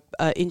or a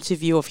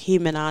interview of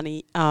him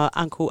and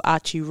Uncle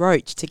Archie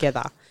Roach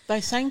together.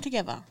 They sang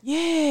together.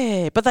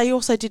 Yeah, but they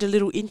also did a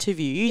little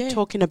interview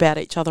talking about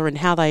each other and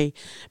how they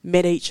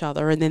met each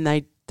other, and then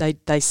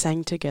they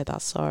sang together.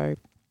 So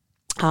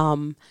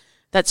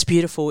that's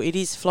beautiful. It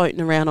is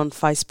floating around on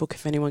Facebook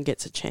if anyone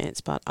gets a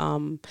chance. But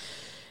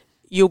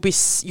you'll be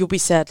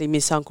sadly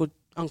miss Uncle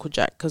Uncle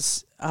Jack,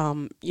 because,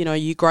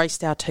 you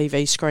graced our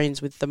TV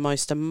screens with the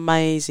most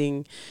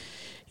amazing,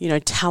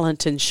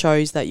 talent and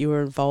shows that you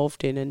were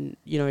involved in, and,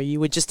 you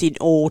were just in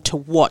awe to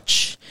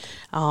watch.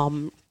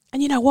 And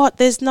you know what?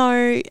 There's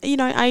no,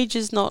 age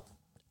is not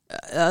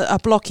a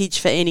blockage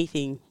for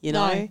anything,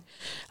 No.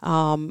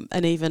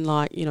 And even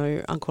like,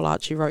 Uncle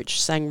Archie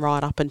Roach sang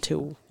right up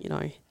until,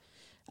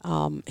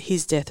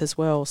 his death as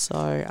well.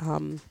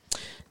 So,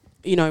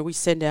 we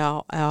send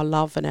our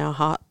love and our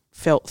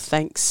heartfelt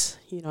thanks,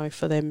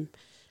 for them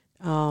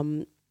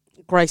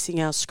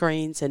gracing our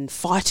screens and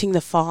fighting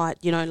the fight.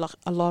 Like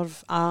a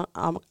lot of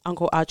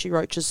Uncle Archie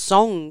Roach's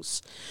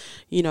songs,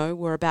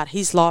 were about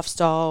his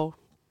lifestyle,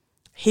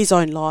 his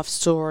own life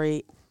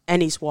story,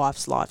 and his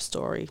wife's life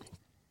story.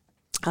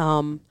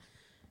 And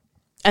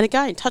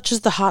again,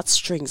 touches the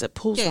heartstrings. It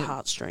pulls the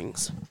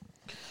heartstrings.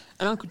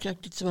 And Uncle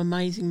Jack did some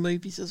amazing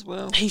movies as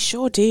well. He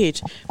sure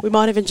did. We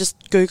might even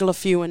just Google a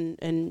few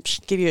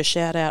and give you a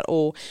shout out,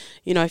 or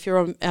if you're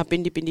on our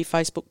Bindi Bindi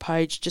Facebook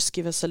page, just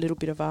give us a little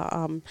bit of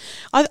a.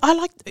 I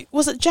like.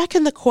 Was it Jack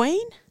and the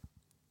Queen?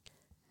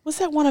 Was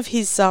that one of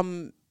his?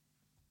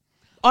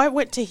 I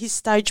went to his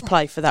stage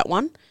play for that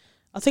one.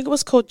 I think it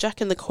was called Jack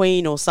and the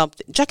Queen or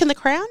something. Jack and the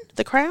Crown?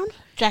 The Crown?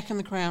 Jack and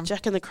the Crown.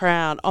 Jack and the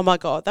Crown. Oh, my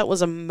God. That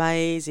was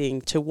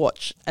amazing to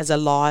watch as a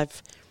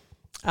live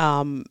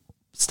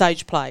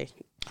stage play.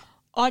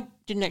 I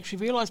didn't actually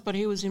realise, but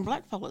he was in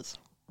Blackfellas.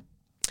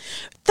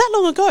 That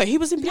long ago? He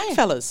was in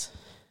Blackfellas?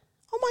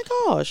 Oh, my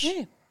gosh.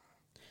 Yeah.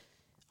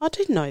 I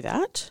didn't know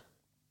that.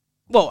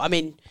 Well, I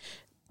mean,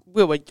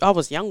 I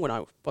was young when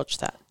I watched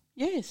that.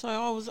 Yeah,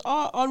 so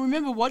I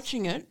remember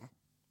watching it.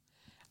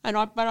 But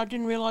I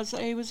didn't realise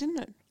that he was in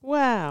it.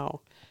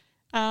 Wow.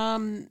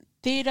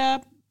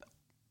 Theatre,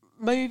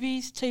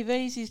 movies,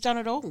 TVs, he's done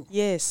it all.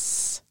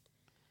 Yes.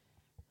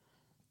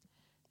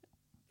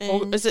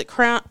 Or is it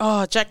Crown?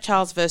 Oh, Jack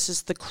Charles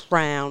versus the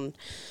Crown.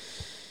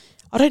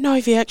 I don't know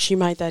if he actually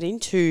made that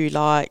into,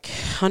 I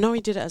know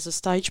he did it as a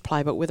stage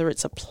play, but whether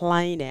it's a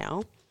play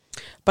now.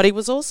 But he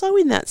was also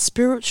in that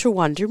spiritual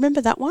one. Do you remember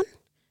that one?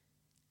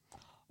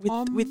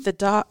 With the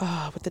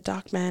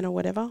dark man or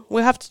whatever.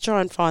 We'll have to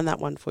try and find that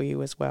one for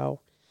you as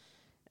well,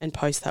 and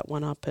post that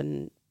one up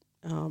and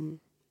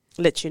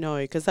let you know,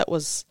 because that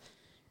was.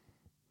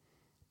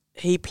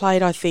 He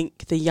played, I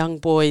think, the young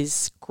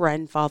boy's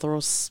grandfather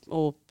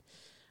or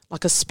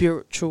like a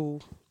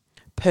spiritual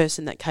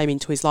person that came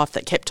into his life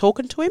that kept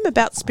talking to him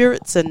about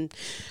spirits and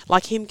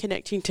like him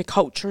connecting to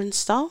culture and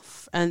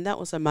stuff. And that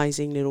was an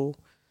amazing little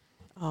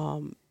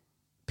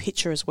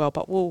picture as well.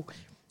 But we'll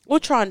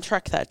try and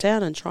track that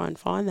down and try and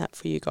find that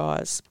for you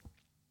guys.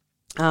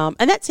 And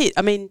that's it.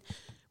 I mean,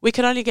 we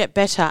can only get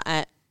better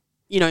at,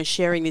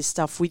 sharing this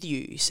stuff with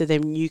you, so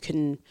then you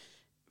can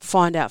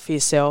find out for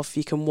yourself,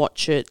 you can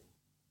watch it,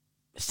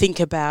 think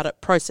about it,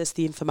 process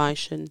the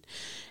information.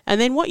 And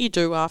then what you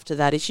do after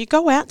that is you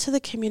go out to the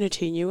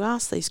community and you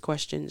ask these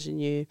questions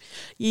and you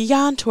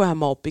yarn to our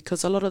mob,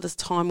 because a lot of the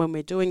time when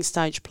we're doing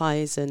stage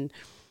plays and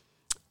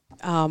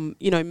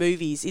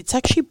movies, it's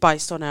actually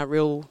based on our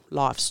real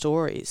life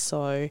stories.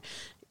 So,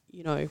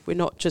 we're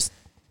not just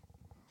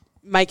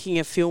making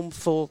a film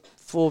for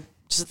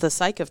just the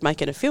sake of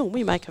making a film.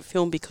 We make a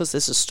film because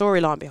there's a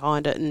storyline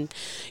behind it, and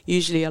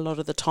usually a lot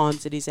of the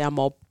times it is our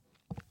mob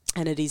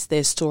and it is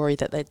their story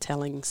that they're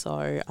telling.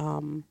 So,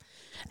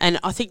 and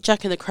I think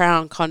Jack and the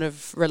Crown kind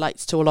of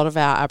relates to a lot of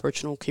our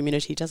Aboriginal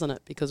community, doesn't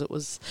it? Because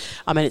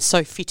it's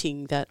so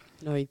fitting that,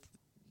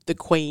 the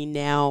Queen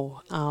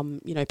now,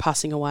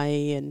 passing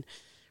away, and,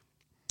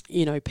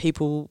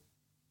 people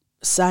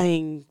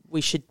saying we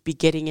should be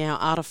getting our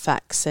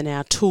artefacts and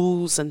our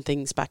tools and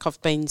things back.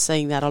 I've been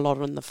seeing that a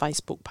lot on the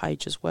Facebook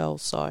page as well.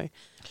 So,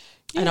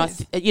 yeah.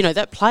 And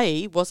that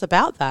play was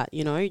about that.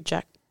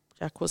 Jack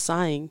was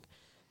saying,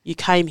 you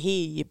came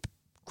here, you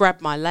grabbed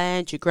my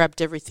land, you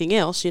grabbed everything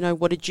else.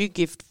 What did you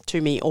give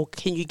to me, or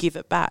can you give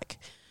it back?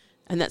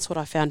 And that's what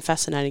I found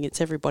fascinating. It's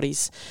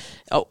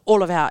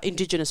all of our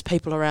Indigenous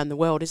people around the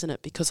world, isn't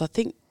it? Because I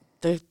think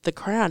the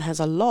Crown has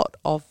a lot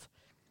of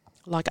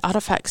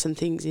artefacts and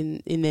things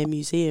in their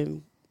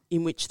museum,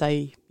 in which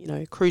they,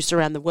 cruised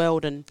around the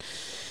world and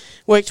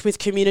worked with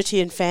community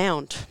and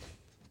found.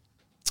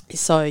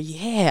 So,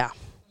 yeah.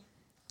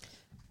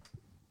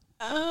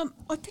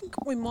 I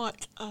think we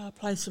might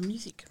play some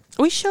music.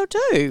 We sure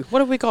do. What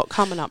have we got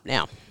coming up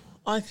now?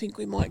 I think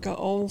we might go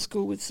old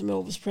school with some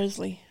Elvis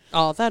Presley.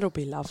 Oh, that'll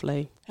be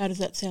lovely. How does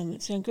that sound?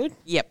 That sound good?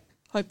 Yep.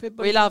 Hope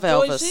everybody we love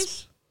enjoys Elvis.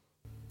 This.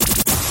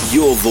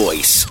 Your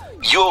voice,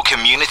 your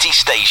community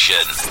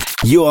station.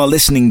 You are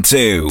listening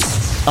to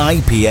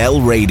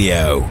IPL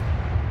Radio.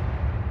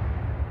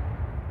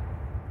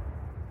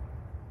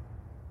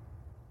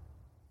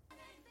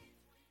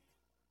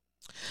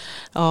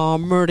 Oh,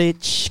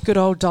 Murdich, good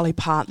old Dolly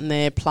Parton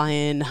there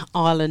playing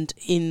Island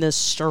in the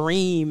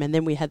Stream. And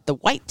then we had The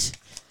Wait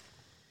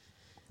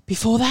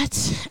before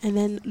that. And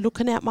then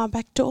looking out my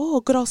back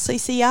door, good old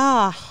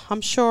CCR.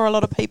 I'm sure a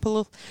lot of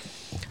people,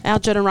 our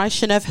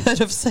generation, have heard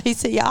of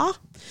CCR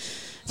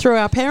through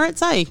our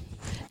parents, eh?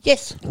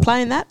 Yes.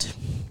 Playing that.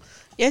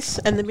 Yes,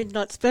 and the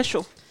Midnight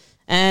Special.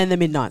 And the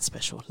Midnight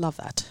Special. Love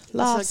that.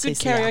 Love That's a good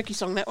karaoke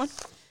song, that one.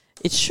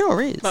 It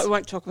sure is. But we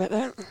won't talk about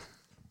that.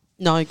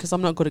 No, because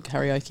I'm not good at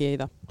karaoke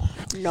either.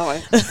 No.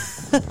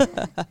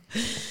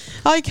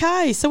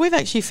 Okay, so we've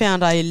actually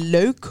found a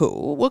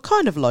local, well,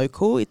 kind of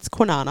local. It's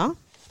Kwinana,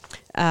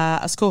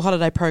 a school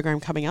holiday program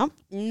coming up.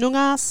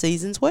 Noongar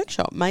Seasons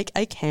Workshop, make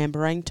a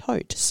Camberang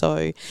tote.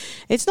 So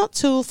it's not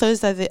till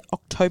Thursday,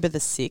 October the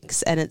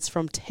 6th, and it's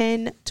from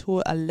 10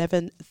 to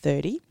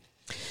 11:30.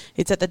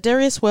 It's at the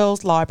Darius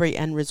Wells Library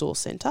and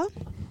Resource Centre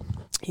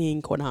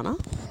in Kwinana.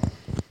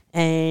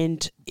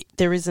 And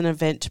there is an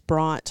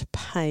Eventbrite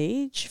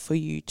page for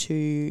you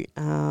to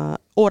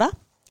order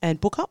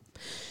and book up.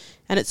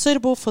 And it's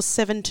suitable for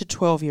 7 to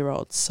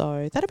 12-year-olds.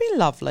 So that'll be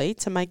lovely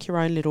to make your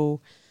own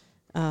little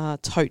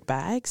tote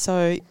bag.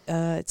 So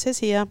it says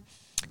here,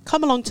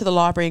 come along to the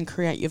library and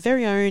create your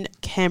very own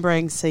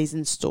Camberang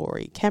season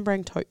story.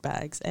 Camberang tote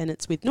bags. And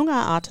it's with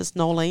Noongar artist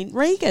Nolene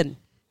Regan.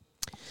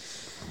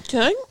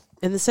 Okay.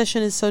 And the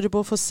session is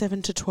suitable for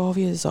 7 to 12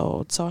 years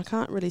old. So I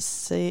can't really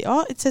see.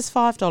 Oh, it says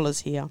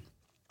 $5 here.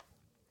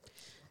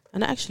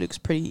 And it actually looks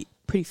pretty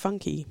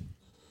funky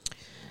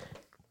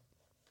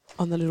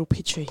on the little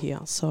picture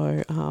here.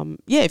 So,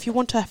 if you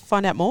want to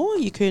find out more,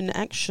 you can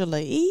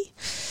actually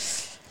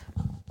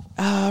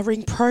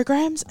ring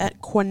programs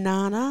at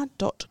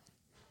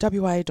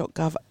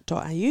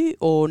kwinana.wa.gov.au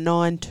or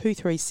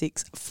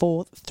 9236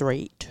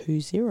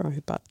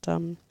 4320. But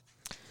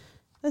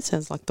that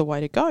sounds like the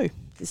way to go.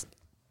 Just,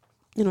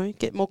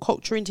 get more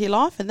culture into your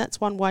life, and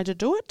that's one way to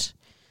do it,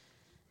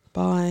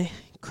 by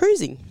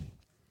cruising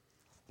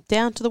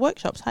down to the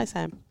workshops. Hey,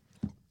 Sam.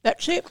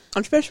 That's it,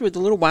 especially with the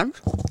little ones.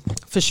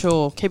 For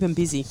sure. Keep them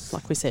busy,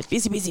 like we said.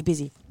 Busy, busy,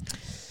 busy.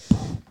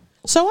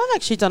 So I've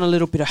actually done a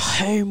little bit of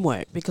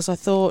homework because I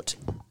thought,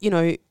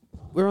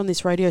 we're on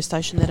this radio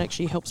station that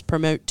actually helps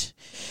promote,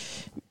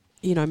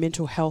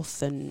 mental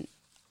health and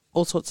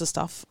all sorts of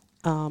stuff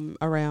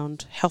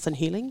around health and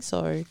healing.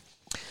 So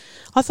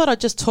I thought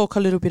I'd just talk a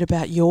little bit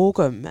about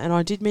Yorgum, and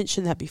I did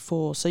mention that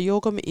before. So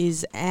Yorgum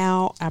is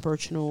our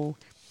Aboriginal,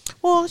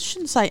 well, I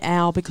shouldn't say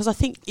our, because I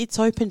think it's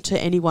open to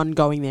anyone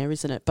going there,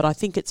 isn't it? But I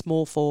think it's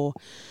more for,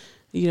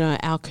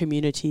 our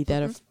community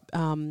that have,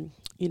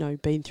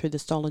 been through the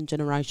stolen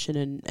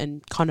generation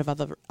and kind of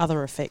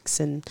other effects.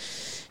 And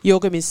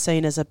Yorgum is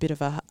seen as a bit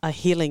of a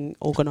healing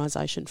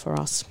organisation for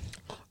us.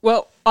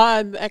 Well,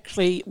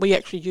 we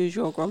actually use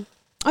Yorgum.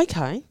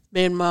 Okay.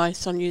 Me and my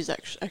son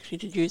actually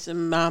did use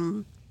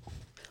them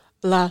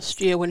last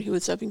year when he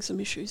was having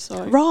some issues.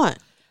 So right.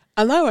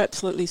 And they were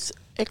absolutely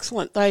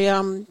excellent. They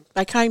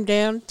came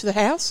down to the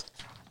house,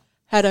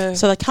 so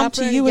they come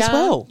to you as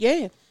well?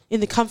 Yeah. In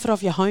the comfort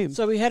of your home?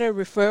 So we had a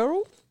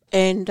referral,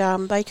 and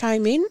they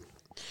came in,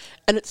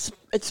 and it's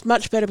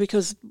much better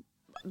because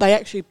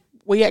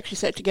we actually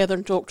sat together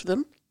and talked to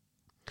them,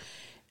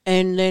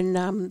 and then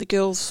the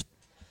girls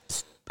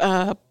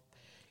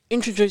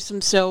introduced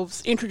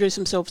themselves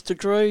to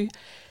Drew,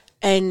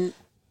 and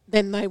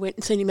then they went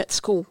and seen him at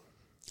school.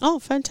 Oh,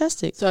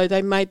 fantastic. So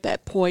they made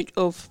that point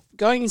of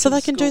going into So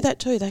they can do that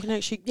too. They can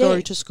actually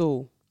go to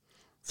school.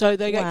 So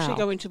they actually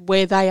go into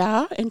where they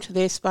are, into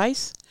their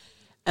space,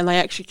 and they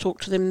actually talk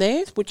to them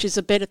there, which is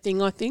a better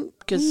thing, I think,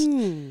 because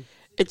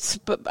it's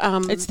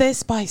their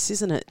space,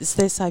 isn't it? It's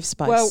their safe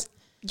space. Well,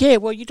 yeah.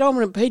 Well, he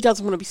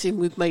doesn't want to be sitting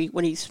with me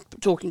when he's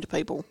talking to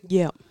people.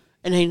 Yeah.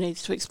 And he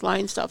needs to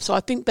explain stuff. So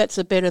I think that's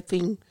a better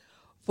thing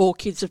for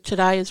kids of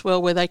today as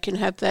well, where they can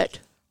have that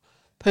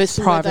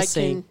person privacy.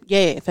 Where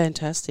they can,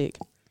 fantastic.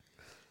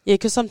 Yeah,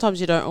 because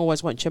sometimes you don't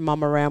always want your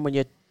mum around when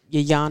you're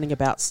yarning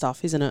about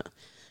stuff, isn't it?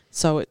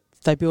 So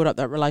they build up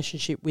that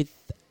relationship with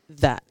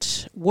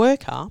that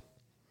worker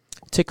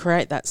to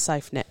create that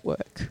safe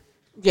network.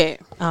 Yeah.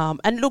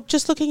 And look,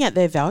 just looking at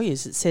their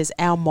values, it says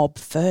our mob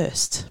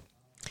first.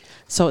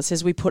 So it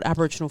says we put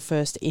Aboriginal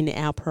first in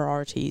our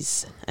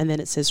priorities, and then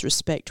it says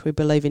respect. We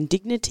believe in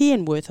dignity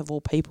and worth of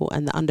all people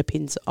and the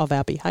underpins of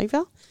our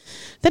behaviour.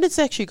 Then it's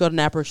actually got an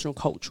Aboriginal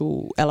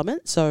cultural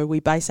element, so we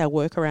base our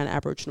work around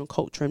Aboriginal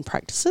culture and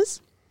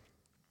practices.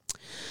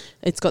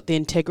 It's got the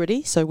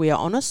integrity, so we are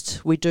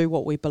honest, we do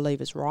what we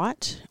believe is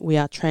right, we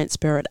are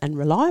transparent and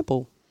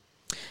reliable.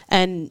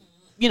 And,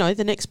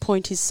 the next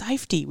point is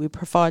safety. We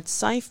provide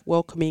safe,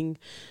 welcoming,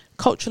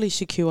 culturally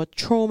secure,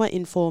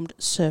 trauma-informed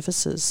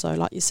services. So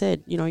like you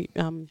said,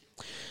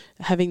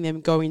 having them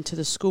go into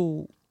the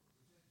school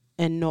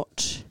and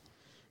not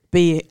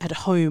be at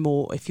home,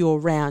 or if you're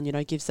around,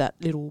 gives that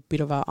little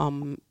bit of a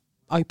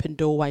open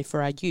doorway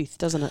for our youth,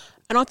 doesn't it?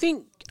 And I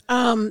think,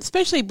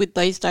 especially with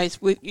these days,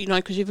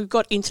 because you've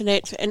got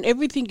internet and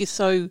everything is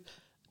so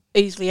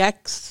easily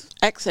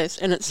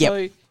accessed, and it's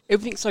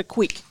everything's so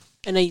quick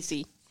and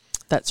easy.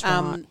 That's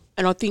right.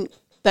 And I think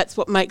that's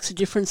what makes a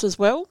difference as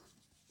well.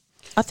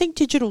 I think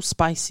digital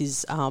space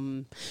is,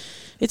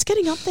 it's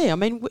getting up there. I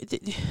mean,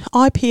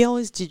 IPL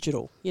is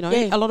digital,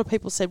 A lot of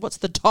people said, what's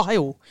the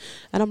dial?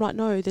 And I'm like,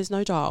 no, there's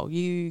no dial.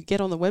 You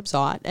get on the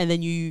website and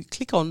then you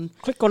click on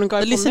and go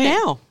listen there.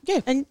 Now.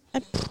 Yeah. And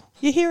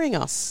you're hearing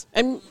us.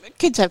 And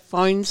kids have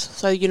phones,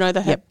 so,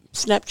 they have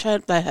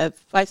Snapchat, they have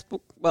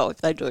Facebook, well, if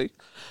they do.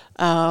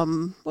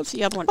 What's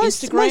the other one?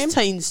 Most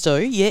teens do,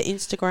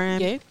 Instagram.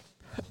 Yeah,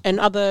 and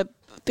other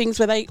things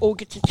where they all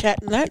get to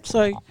chat and that.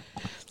 So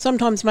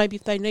sometimes maybe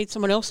if they need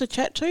someone else to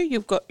chat to,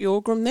 you've got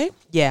Yorgram there.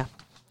 Yeah.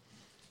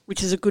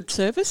 Which is a good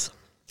service.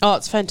 Oh,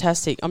 it's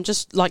fantastic. I'm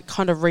just like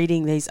kind of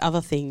reading these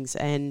other things,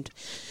 and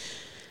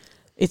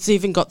it's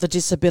even got the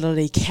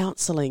disability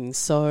counselling.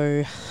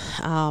 So,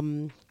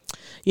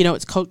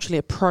 it's culturally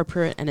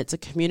appropriate, and it's a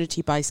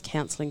community-based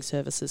counselling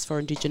services for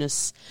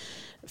Indigenous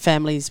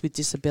families with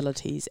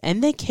disabilities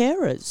and their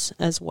carers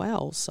as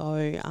well.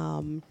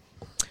 So,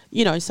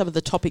 some of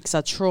the topics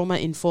are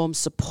trauma-informed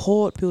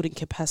support, building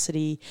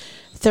capacity,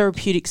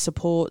 therapeutic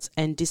supports,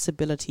 and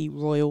disability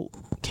Royal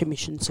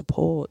Commission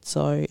support.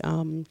 So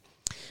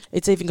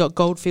it's even got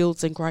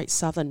Goldfields and Great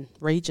Southern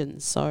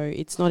regions. So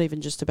it's not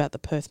even just about the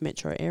Perth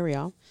metro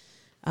area.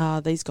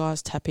 These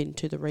guys tap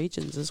into the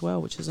regions as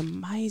well, which is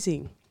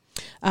amazing.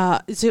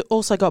 It's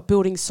also got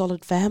building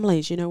solid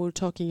families. We were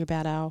talking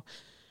about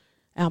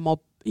our mob,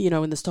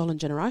 in the stolen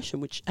generation,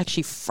 which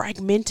actually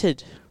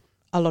fragmented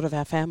a lot of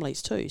our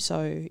families too.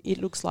 So it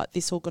looks like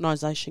this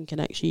organisation can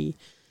actually,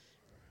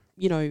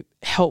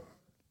 help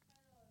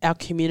our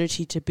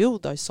community to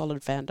build those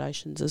solid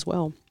foundations as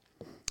well.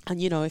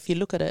 And, if you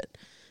look at it,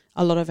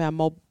 a lot of our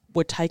mob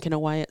were taken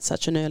away at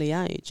such an early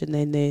age, and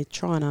then they're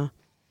trying to,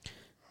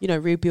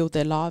 rebuild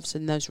their lives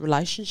and those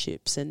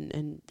relationships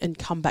and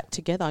come back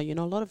together. A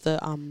lot of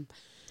the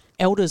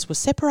elders were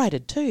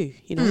separated too.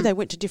 They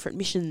went to different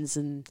missions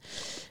and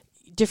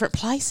different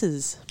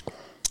places.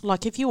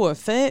 Like if you were a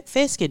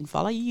fair-skinned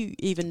fella, you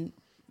even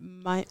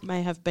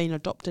may have been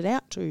adopted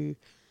out to,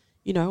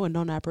 a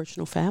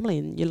non-Aboriginal family,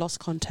 and you lost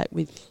contact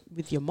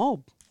with your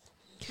mob.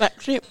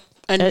 That's it.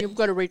 And you've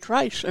got to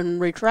retrace and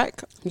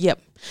retrack.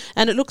 Yep.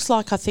 And it looks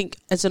like, I think,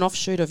 as an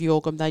offshoot of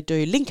Yorgram, they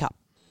do Link Up,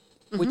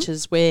 which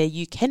is where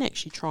you can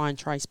actually try and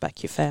trace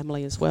back your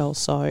family as well.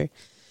 So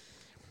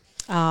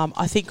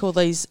I think all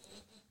these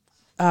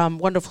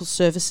wonderful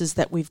services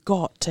that we've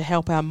got to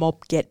help our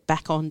mob get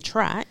back on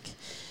track,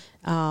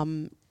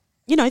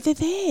 they're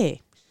there.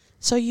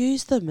 So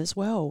use them as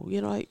well.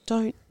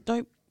 Don't.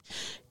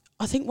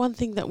 I think one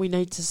thing that we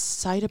need to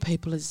say to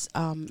people is,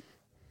 don't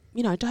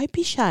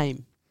be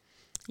ashamed.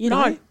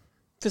 No,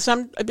 because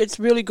it's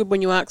really good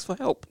when you ask for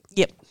help.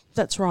 Yep,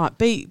 that's right.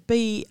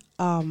 Be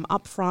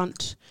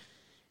upfront.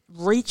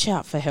 Reach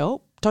out for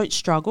help. Don't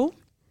struggle.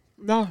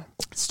 No.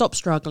 Stop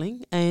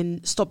struggling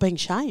and stop being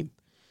shame.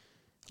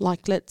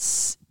 Like,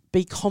 let's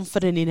be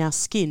confident in our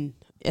skin,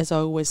 as I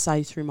always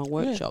say through my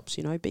workshops.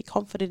 Be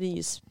confident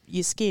in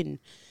your skin.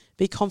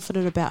 Be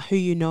confident about who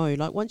you know.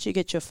 Like, once you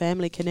get your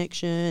family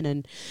connection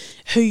and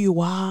who you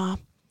are,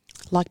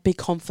 like, be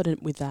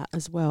confident with that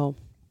as well.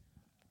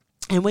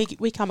 And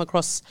we come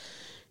across,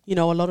 a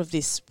lot of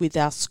this with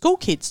our school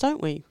kids,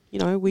 don't we?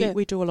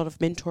 We do a lot of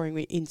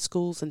mentoring in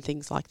schools and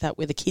things like that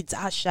where the kids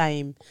are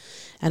shame.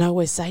 And I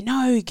always say,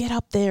 no, get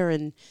up there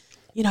and,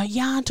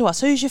 yarn to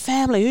us. Who's your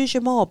family? Who's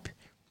your mob?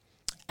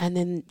 And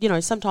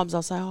then, sometimes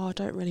I'll say, oh, I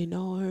don't really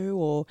know,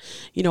 or,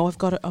 I've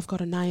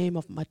got a name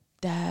of my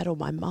dad or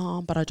my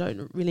mum, but I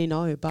don't really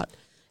know. But,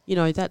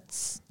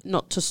 that's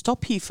not to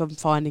stop you from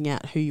finding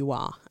out who you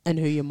are and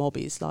who your mob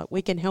is. Like,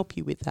 we can help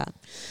you with that.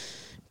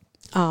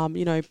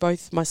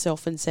 Both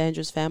myself and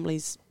Sandra's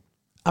families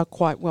are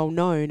quite well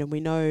known, and we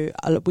know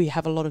we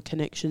have a lot of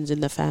connections in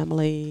the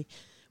family.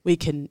 We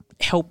can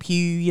help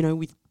you,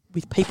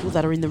 with people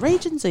that are in the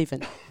regions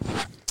even,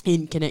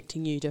 in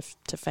connecting you to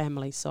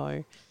family.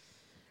 So,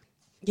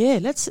 yeah,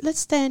 let's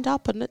stand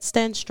up and let's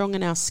stand strong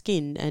in our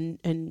skin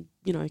and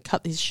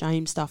cut this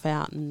shame stuff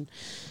out and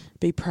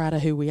be proud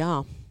of who we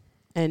are.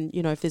 And,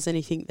 if there's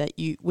anything that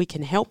we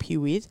can help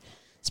you with,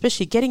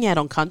 especially getting out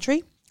on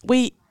country,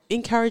 we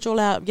encourage all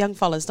our young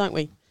fellas, don't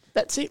we?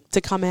 That's it.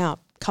 To come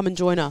out, come and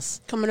join us.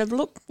 Come and have a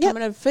look, come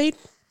and have a feed.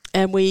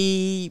 And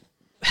we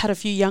had a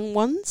few young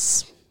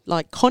ones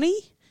like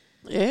Connie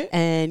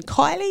and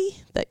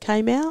Kylie that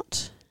came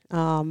out.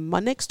 My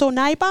next door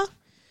neighbour,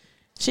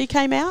 she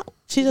came out.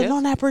 She's a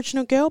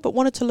non-Aboriginal girl but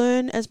wanted to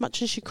learn as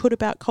much as she could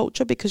about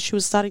culture because she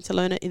was starting to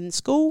learn it in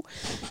school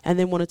and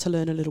then wanted to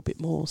learn a little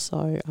bit more.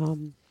 So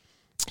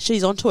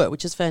she's onto it,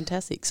 which is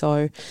fantastic.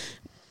 So,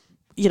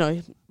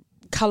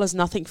 colour's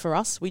nothing for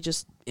us. We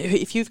just,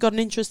 if you've got an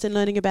interest in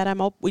learning about our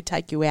mob, we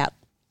take you out.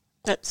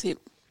 That's it.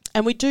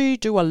 And we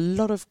do a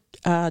lot of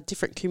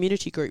different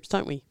community groups,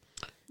 don't we?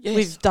 Yes.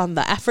 We've done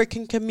the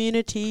African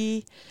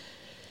community,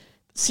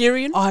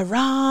 Syrian,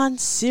 Iran,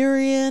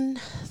 Syrian.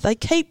 They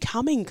keep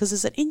coming because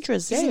there's an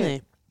interest, isn't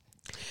there?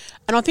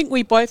 And I think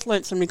we both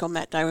learnt something on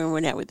that day when we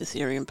went out with the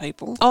Syrian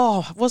people.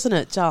 Oh, wasn't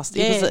it just?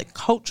 Yeah. It was a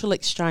cultural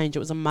exchange. It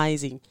was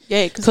amazing.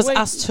 Yeah, because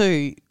us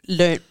too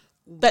learnt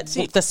that's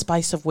it. The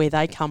space of where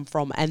they come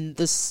from, and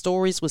the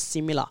stories were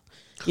similar.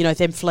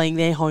 Them fleeing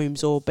their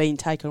homes or being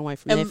taken away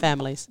from their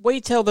families. We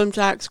tell them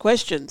to ask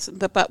questions,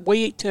 but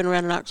we turn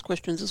around and ask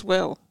questions as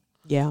well.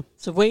 Yeah.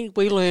 So we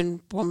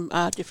learn from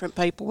different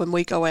people when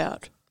we go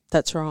out.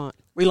 That's right.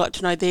 We like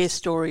to know their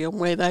story and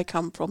where they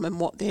come from and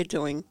what they're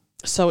doing.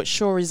 So it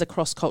sure is a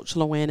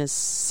cross-cultural awareness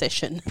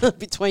session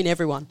between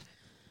everyone.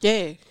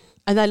 Yeah.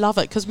 And they love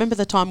it because remember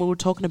the time we were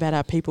talking about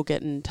our people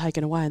getting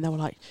taken away and they were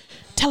like,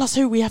 tell us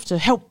who we have to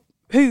help,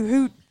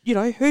 who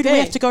do we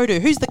have to go to?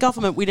 Who's the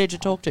government we need to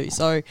talk to?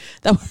 So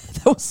they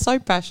were so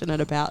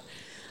passionate about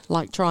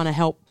like trying to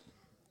help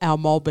our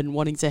mob and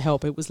wanting to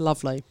help. It was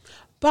lovely.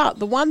 But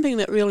the one thing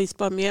that really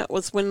spun me out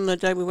was when the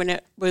day we went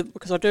out,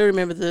 because I do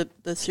remember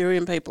the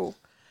Syrian people,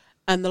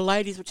 and the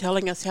ladies were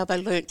telling us how they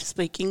learnt to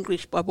speak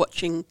English by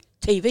watching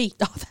TV.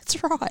 Oh,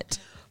 that's right.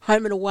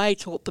 Home and Away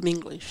taught them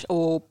English,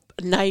 or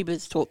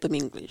Neighbours taught them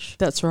English.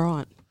 That's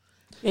right.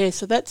 Yeah,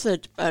 so that's a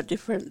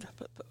different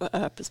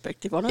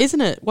perspective on it. Isn't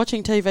it?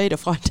 Watching TV to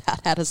find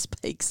out how to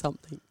speak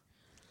something.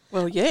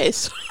 Well,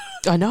 yes.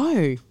 I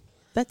know.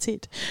 That's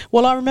it.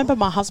 Well, I remember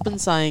my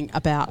husband saying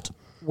about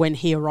when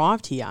he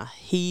arrived here,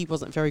 he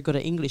wasn't very good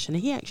at English and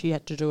he actually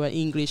had to do an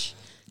English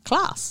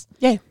class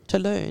to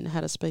learn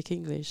how to speak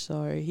English.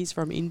 So he's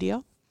from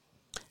India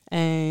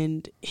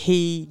and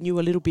he knew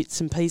a little bits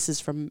and pieces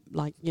from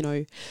like,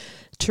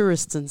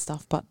 tourists and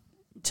stuff, but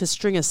to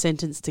string a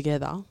sentence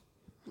together,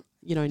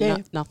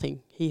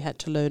 nothing. He had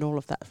to learn all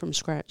of that from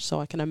scratch. So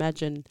I can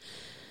imagine,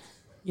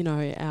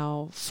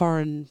 our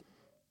foreign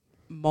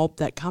mob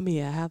that come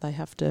here, how they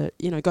have to,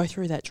 go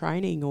through that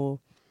training or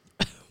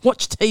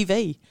watch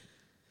TV.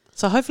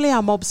 So hopefully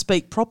our mobs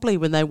speak properly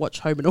when they watch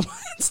Home and Away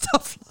and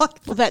stuff like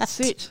that. Well, that's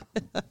it.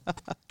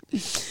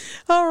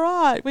 All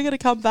right, we're going to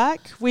come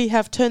back. We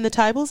have turned the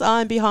tables.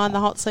 I'm behind the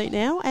hot seat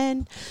now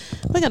and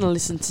we're going to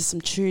listen to some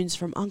tunes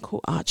from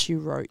Uncle Archie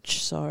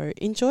Roach. So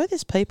enjoy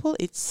this, people.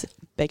 It's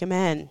Beggar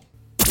Man.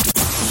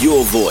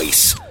 Your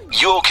voice,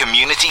 your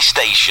community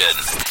station.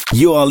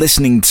 You are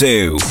listening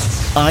to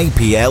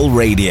IPL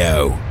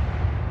Radio.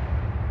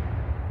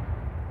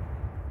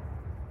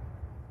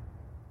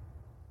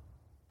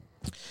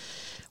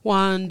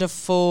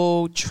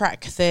 Wonderful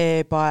track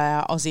there by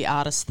our Aussie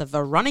artists, the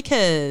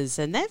Veronicas,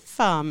 and they've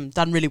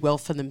done really well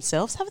for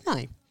themselves, haven't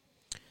they?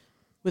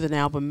 With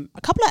a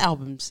couple of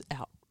albums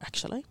out,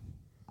 actually.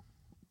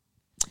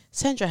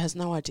 Sandra has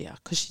no idea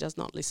because she does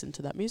not listen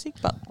to that music,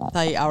 but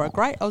they are a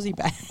great Aussie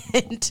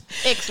band.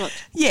 Excellent.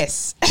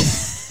 Yes.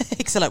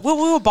 Excellent. Well,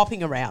 we were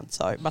bopping around,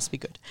 so it must be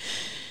good.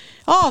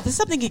 Oh, there's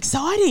something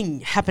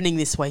exciting happening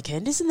this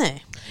weekend, isn't there?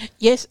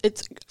 Yes,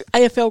 it's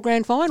AFL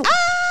Grand Final.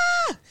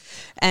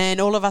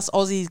 And all of us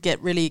Aussies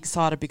get really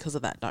excited because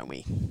of that, don't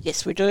we?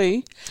 Yes, we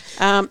do.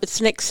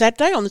 It's next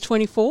Saturday on the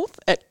 24th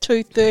at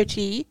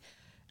 2:30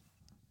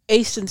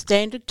 Eastern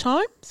Standard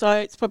Time. So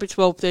it's probably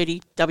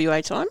 12:30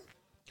 WA time.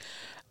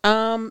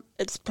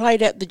 It's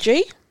played at the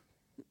G.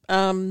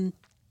 So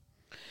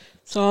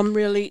I'm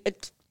really...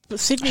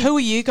 Sydney. Who are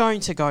you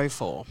going to go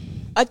for?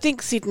 I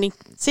think Sydney.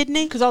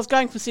 Sydney? Because I was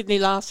going for Sydney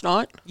last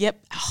night.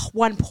 Yep.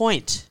 1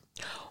 point.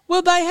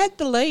 Well, they had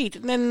the lead,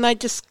 and then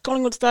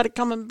Collingwood started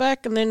coming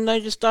back, and then they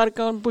just started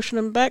pushing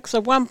them back.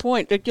 So 1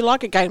 point. Do you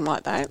like a game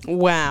like that?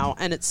 Wow,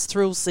 and it's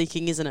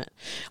thrill-seeking, isn't it?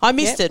 I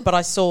missed it, but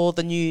I saw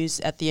the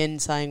news at the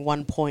end saying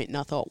 1 point, and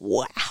I thought,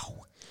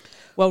 wow,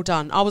 well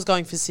done. I was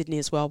going for Sydney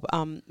as well. But,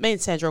 me and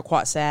Sandra are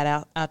quite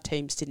sad our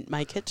teams didn't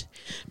make it.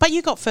 But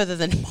you got further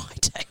than my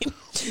team.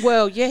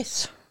 Well,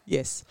 yes.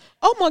 Yes.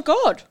 Oh, my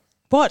God.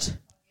 What?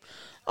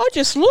 I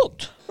just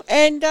looked,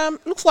 and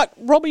looks like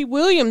Robbie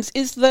Williams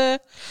is the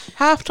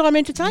halftime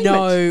entertainment.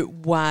 No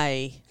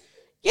way.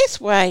 Yes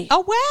way.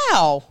 Oh,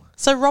 wow.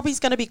 So Robbie's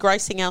going to be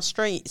gracing our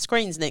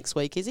screens next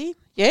week, is he?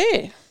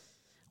 Yeah.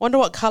 Wonder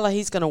what colour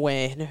he's going to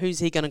wear and who's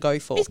he going to go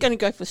for? He's going to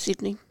go for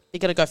Sydney. You're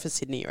going to go for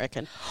Sydney, you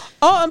reckon?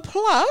 Oh, and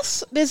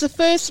plus, there's a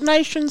First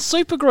Nations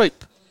supergroup.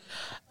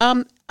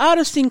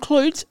 Artists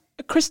includes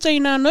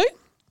Christine Anu,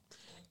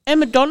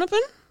 Emma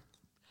Donovan,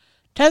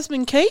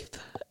 Tasman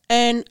Keith,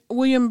 and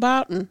William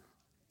Barton.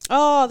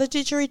 Oh, the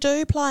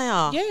didgeridoo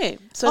player. Yeah.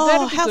 So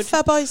that'll be how good.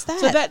 fabbo is that?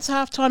 So that's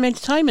halftime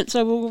entertainment,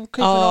 so we'll keep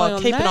an eye on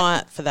that. Keep an eye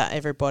out for that,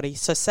 everybody.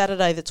 So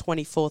Saturday the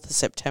 24th of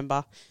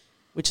September,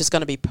 which is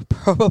going to be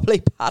probably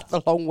part of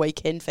a long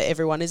weekend for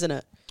everyone, isn't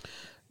it?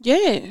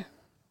 Yeah.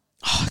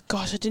 Oh,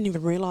 gosh, I didn't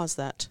even realise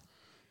that.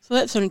 So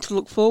that's something to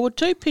look forward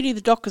to. Pity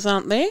the Dockers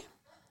aren't there.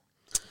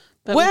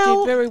 But well,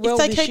 we did very well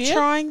if they this keep year.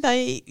 trying,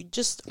 they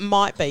just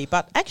might be.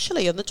 But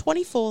actually, on the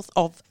 24th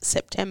of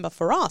September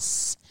for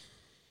us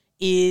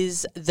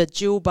is the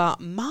Julba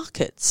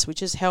Markets,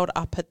 which is held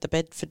up at the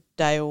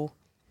Bedfordale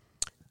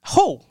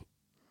Hall.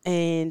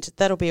 And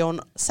that'll be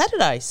on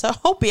Saturday. So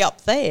I'll be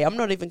up there. I'm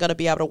not even going to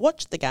be able to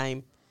watch the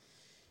game.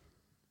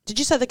 Did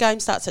you say the game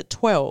starts at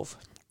 12?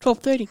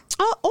 12:30.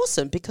 Oh,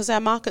 awesome, because our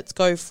markets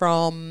go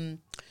from,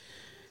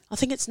 I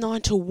think it's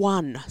 9 to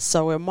 1.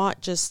 So we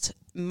might just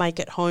make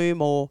it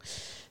home or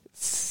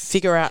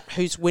figure out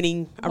who's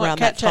winning around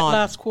that time. Catch that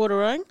last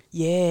quarter, eh?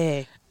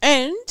 Yeah.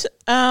 And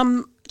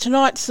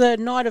tonight's the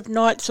night of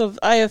nights of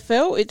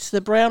AFL. It's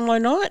the Brownlow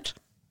night.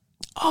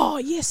 Oh,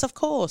 yes, of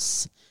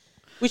course.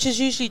 Which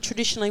is usually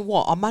traditionally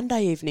what? On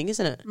Monday evening,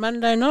 isn't it?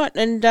 Monday night.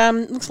 And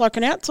looks like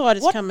an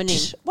outsider's coming in.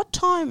 What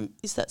time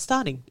is that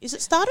starting? Is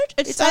it started?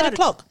 It's started. 8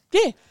 o'clock.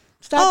 Yeah.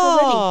 Started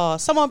already. Oh,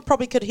 someone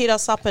probably could hit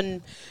us up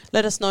and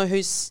let us know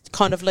who's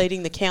kind of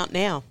leading the count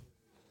now.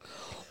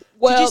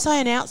 Did you say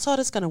an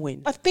outsider's going to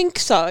win? I think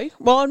so.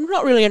 Well, I'm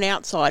not really an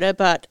outsider,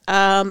 but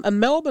a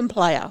Melbourne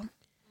player.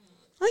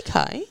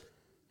 Okay.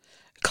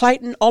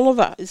 Clayton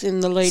Oliver is in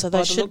the lead. So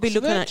they should be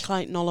looking at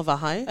Clayton Oliver,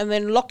 hey? And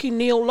then Lockie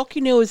Neal.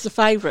 Lockie Neal is the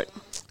favourite.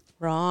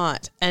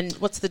 Right. And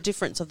what's the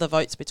difference of the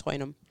votes between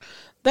them?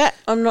 That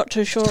I'm not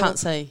too sure. Can't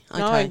see.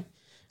 Okay. No.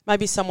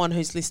 Maybe someone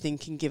who's listening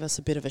can give us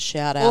a bit of a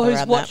shout out or who's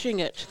around watching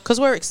that. it. Because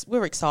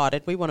we're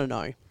excited. We want to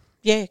know.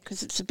 Yeah,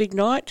 because it's a big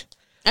night.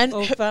 And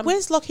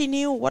where's Lockie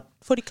Neal? What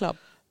footy club?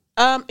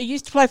 He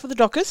used to play for the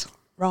Dockers.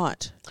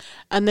 Right.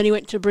 And then he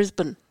went to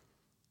Brisbane.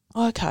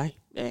 Okay.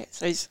 Yeah,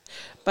 so he's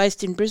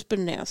based in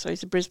Brisbane now, so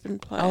he's a Brisbane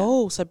player.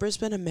 Oh, so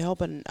Brisbane and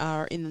Melbourne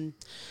are in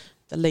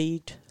the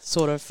lead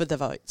sort of for the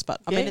votes.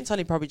 But, I mean, it's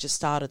only probably just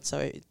started, so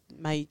it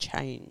may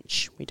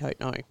change. We don't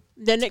know.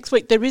 Then next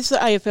week there is the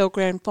AFL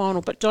Grand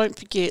Final, but don't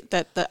forget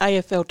that the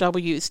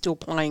AFLW is still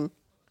playing.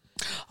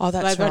 Oh,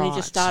 that's right. They've only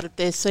just started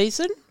their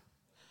season.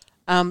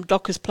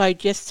 Dockers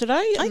played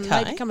yesterday and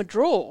they become a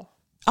draw.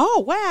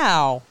 Oh,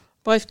 wow.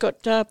 Both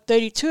got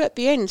 32 at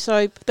the end,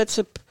 so that's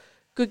a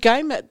good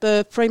game at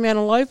the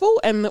Fremantle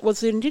Oval, and it was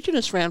the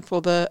Indigenous round for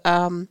the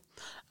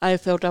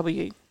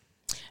AFLW.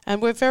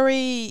 And we're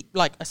very,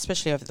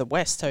 especially over the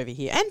west over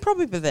here, and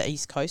probably the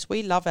East Coast,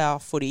 we love our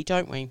footy,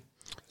 don't we?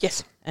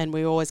 Yes. And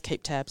we always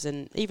keep tabs,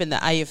 and even the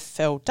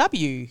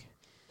AFLW,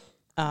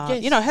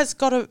 has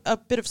got a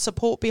bit of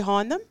support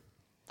behind them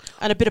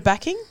and a bit of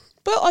backing.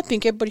 Well, I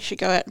think everybody should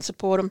go out and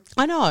support them.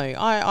 I know.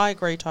 I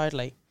agree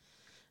totally.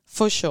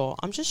 For sure.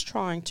 I'm just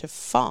trying to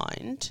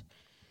find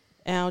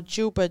our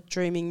Jilba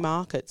Dreaming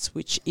Markets,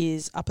 which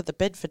is up at the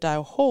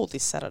Bedfordale Hall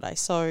this Saturday.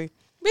 So,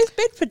 where's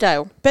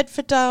Bedfordale?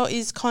 Bedfordale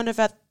is kind of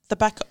at the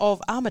back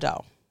of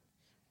Armidale.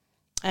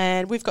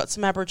 And we've got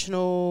some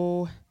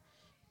Aboriginal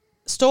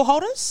store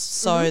holders.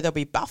 So there'll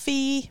be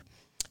Buffy,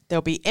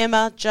 there'll be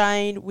Emma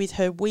Jane with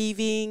her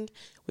weaving.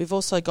 We've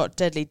also got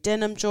Deadly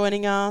Denim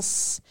joining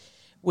us.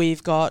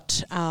 We've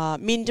got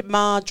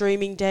Mindmar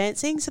Dreaming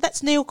Dancing. So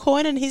that's Neil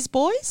Coyne and his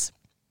boys.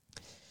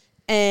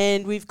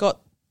 And we've got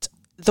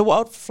the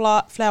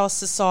Wildflower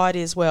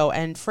Society as well,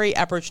 and free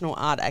Aboriginal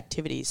art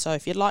activities. So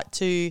if you'd like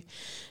to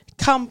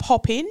come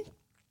pop in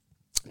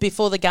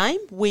before the game,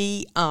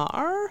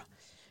 I'm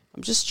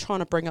just trying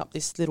to bring up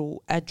this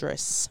little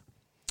address.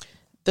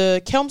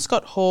 The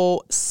Kelmscott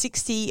Hall,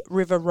 60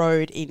 River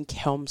Road in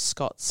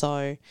Kelmscott.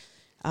 So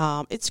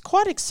it's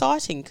quite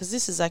exciting because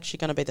this is actually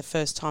going to be the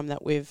first time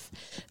that we've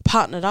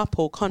partnered up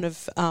or kind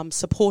of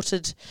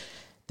supported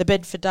the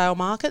Bedfordale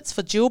markets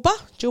for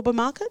Jilba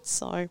markets.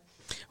 So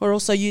we're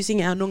also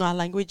using our Noongar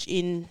language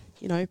in,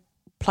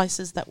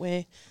 places that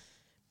we're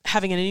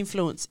having an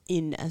influence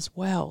in as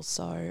well.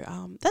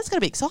 So that's going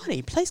to be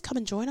exciting. Please come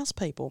and join us,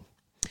 people.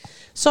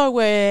 So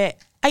we're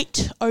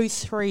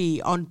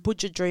 8:03 on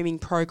Budget Dreaming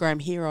program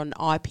here on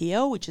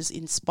IPL, which is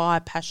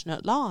Inspire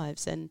Passionate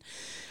Lives, and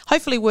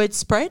hopefully word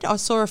spread. I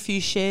saw a few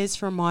shares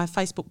from my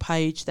Facebook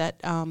page that,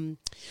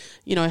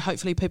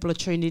 hopefully people are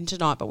tuned in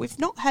tonight, but we've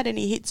not had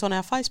any hits on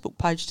our Facebook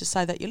page to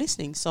say that you're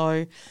listening.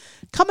 So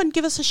come and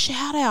give us a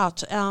shout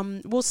out.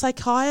 We'll say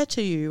kaya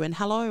to you and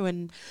hello,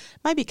 and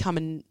maybe come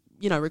and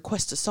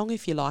request a song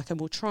if you like, and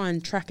we'll try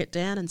and track it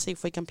down and see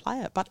if we can play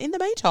it. But in the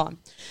meantime,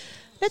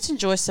 let's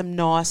enjoy some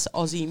nice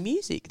Aussie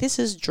music. This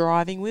is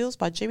Driving Wheels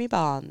by Jimmy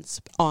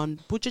Barnes on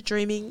Budget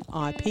Dreaming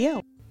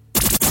IPL.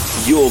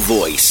 Your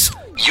voice,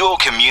 your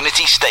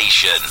community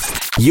station.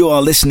 You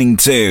are listening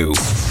to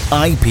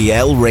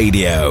IPL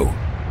Radio.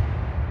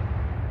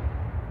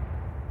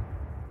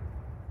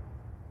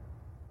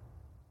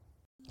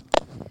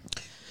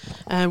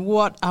 And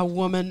what a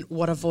woman,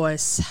 what a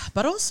voice.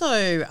 But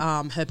also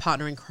her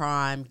partner in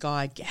crime,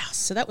 Guy Gauss.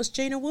 So that was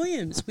Gina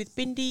Williams with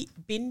Bindi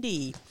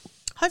Bindi.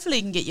 Hopefully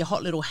you can get your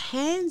hot little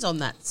hands on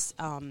that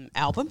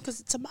album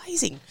because it's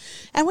amazing.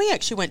 And we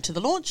actually went to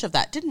the launch of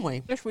that, didn't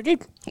we? Yes, we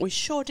did. We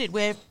sure did.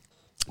 We're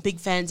big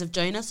fans of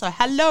Gina. So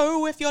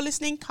hello if you're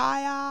listening,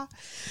 Kaya.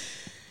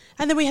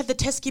 And then we had the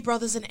Teskey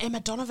brothers and Emma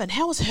Donovan.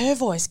 How was her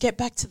voice? Get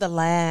back to the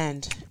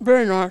land.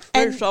 Very nice.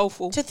 Very and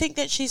soulful. To think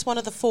that she's one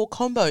of the 4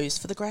 combos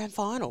for the grand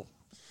final.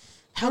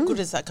 How good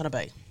is that going to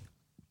be?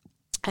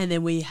 And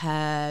then we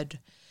had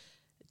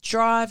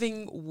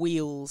Driving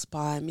Wheels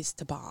by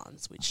Mr.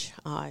 Barnes, which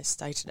I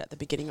stated at the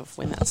beginning of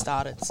when that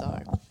started.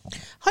 So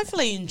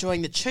hopefully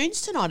enjoying the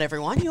tunes tonight,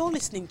 everyone. You're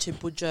listening to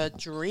Budget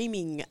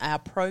Dreaming, our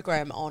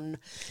program on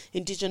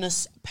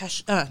Indigenous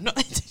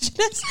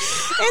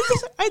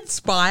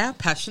Inspire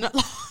Passionate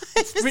Lives.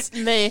 It's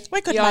written there.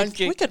 We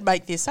could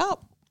make this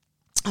up.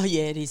 Oh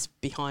yeah, it is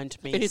behind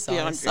me. It is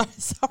behind you.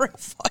 Sorry,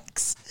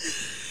 folks.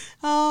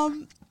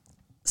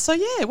 So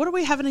yeah, what are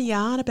we having a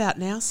yarn about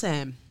now,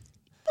 Sam?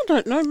 I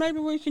don't know. Maybe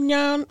we can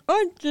yarn.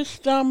 I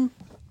just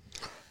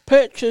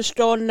purchased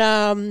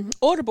on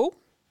Audible.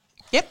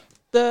 Yep.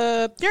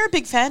 You're a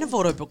big fan of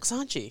audiobooks,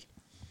 aren't you?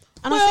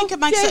 And I think it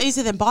makes it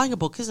easier than buying a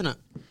book, isn't it?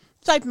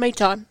 Save me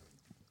time.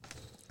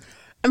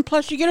 And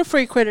plus, you get a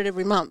free credit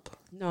every month.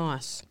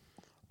 Nice.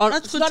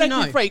 That's good to know.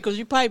 It's not free because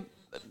you pay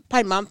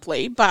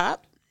monthly,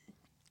 but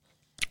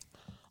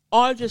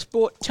I just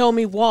bought Tell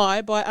Me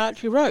Why by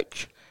Archie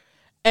Roach.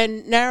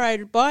 and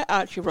narrated by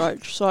Archie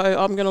Roach. So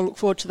I'm going to look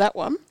forward to that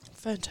one.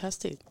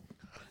 Fantastic.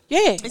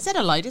 Yeah. Is that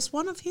a latest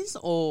one of his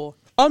or?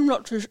 I'm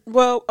not too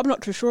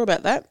sure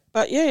about that.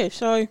 But yeah,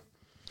 so,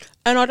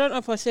 and I don't know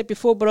if I said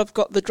before, but I've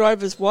got The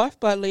Drover's Wife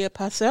by Leah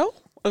Parcell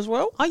as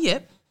well. Oh, yeah.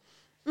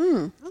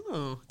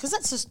 Oh, because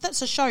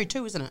that's a show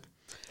too, isn't it?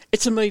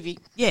 It's a movie.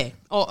 Yeah.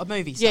 Oh, a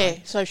movie. Sorry. Yeah,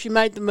 so she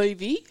made the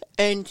movie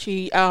and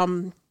she,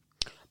 the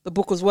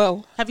book as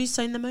well. Have you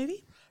seen the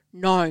movie?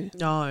 No.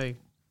 No.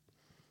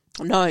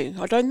 No,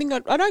 I don't think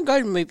I don't go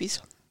to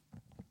movies.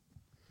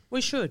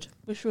 We should.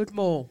 We should.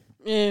 More.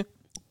 Yeah.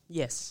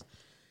 Yes.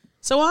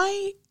 So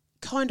I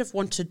kind of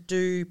want to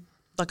do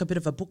like a bit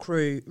of a book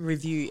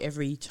review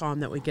every time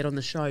that we get on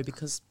the show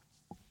because,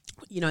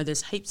 you know,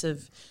 there's heaps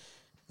of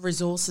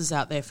resources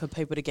out there for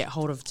people to get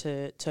hold of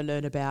to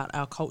learn about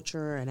our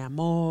culture and our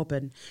mob,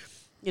 and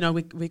you know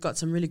we've got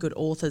some really good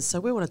authors. So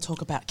we want to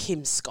talk about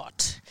Kim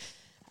Scott,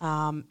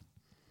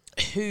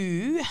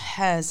 who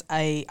has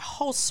a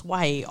whole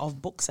sway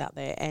of books out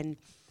there, and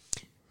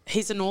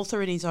he's an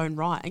author in his own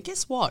right. And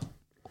guess what?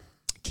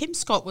 Kim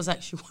Scott was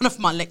actually one of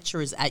my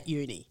lecturers at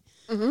uni,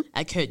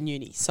 at Curtin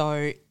Uni.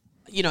 So,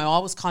 you know, I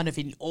was kind of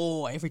in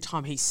awe every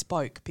time he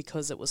spoke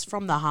because it was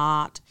from the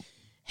heart.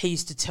 He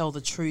used to tell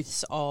the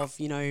truths of,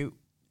 you know,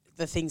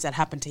 the things that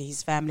happened to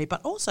his family.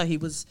 But also he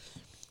was,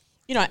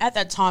 you know, at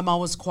that time I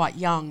was quite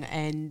young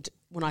and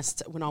when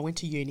I went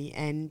to uni,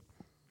 and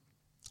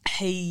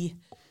he,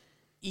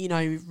 you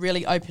know,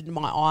 really opened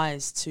my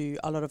eyes to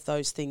a lot of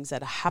those things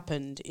that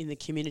happened in the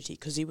community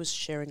because he was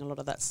sharing a lot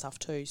of that stuff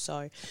too.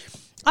 So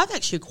I've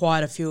actually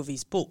acquired a few of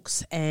his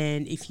books,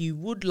 and if you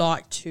would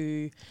like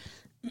to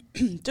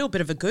do a bit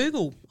of a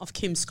Google of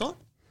Kim Scott,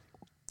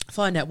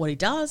 find out what he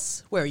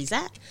does, where he's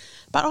at.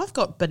 But I've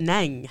got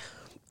Benang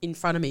in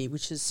front of me,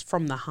 which is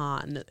from the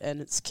heart, and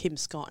it's Kim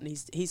Scott, and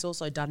he's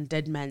also done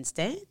Dead Man's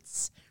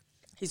Dance.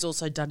 He's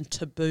also done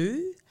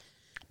Taboo,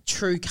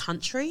 True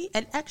Country,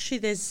 and actually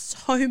there's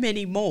so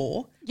many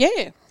more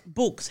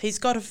books. He's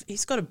got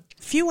a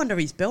few under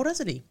his belt,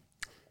 hasn't he?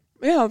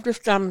 Yeah, I've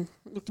just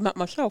looked them up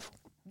myself.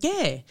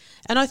 Yeah,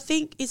 and I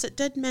think, is it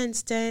Dead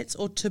Man's Dance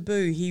or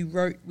Taboo he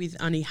wrote with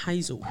Annie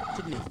Hazel,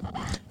 didn't he?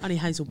 Annie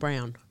Hazel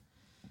Brown,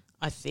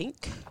 I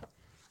think.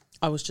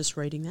 I was just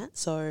reading that.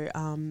 So,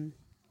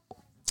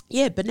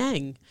 yeah,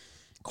 Benang.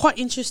 Quite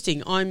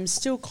interesting. I'm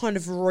still kind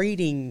of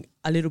reading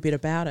a little bit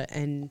about it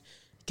and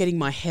getting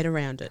my head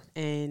around it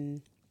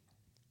and,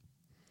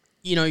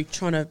 you know,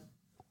 trying to,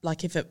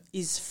 like, if it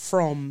is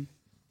from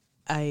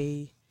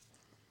a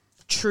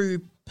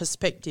true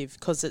perspective,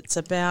 because it's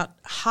about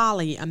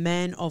Harley, a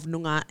man of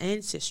Noongar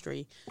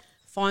ancestry,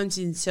 finds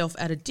himself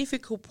at a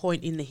difficult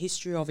point in the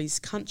history of his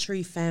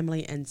country,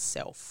 family and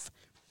self,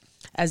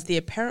 as the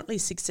apparently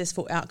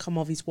successful outcome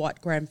of his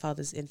white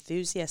grandfather's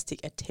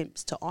enthusiastic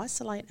attempts to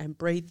isolate and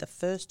breed the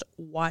first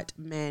white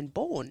man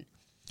born.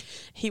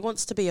 He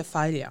wants to be a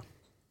failure,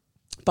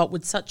 but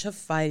would such a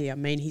failure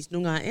mean his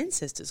Noongar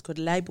ancestors could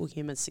label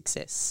him a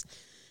success?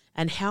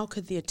 And how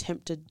could the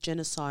attempted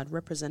genocide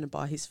represented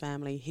by his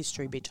family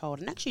history be told?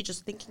 And actually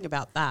just thinking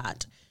about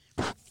that,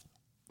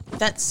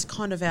 that's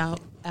kind of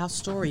our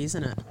story,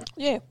 isn't it?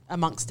 Yeah.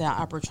 Amongst our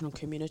Aboriginal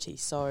community.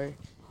 So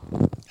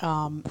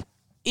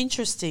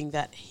interesting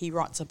that he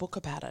writes a book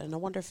about it, and I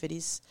wonder if it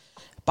is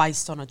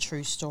based on a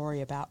true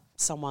story about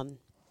someone.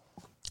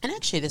 And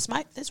actually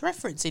there's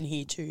reference in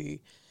here to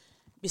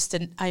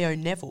Mr. A.O.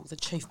 Neville, the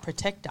Chief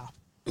Protector.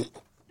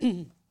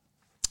 And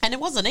it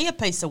wasn't he a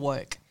piece of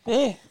work?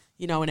 Yeah.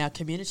 You know, in our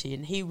community,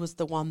 and he was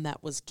the one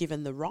that was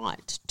given the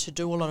right to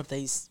do a lot of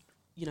these,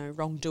 you know,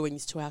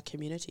 wrongdoings to our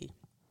community.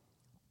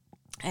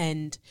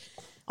 And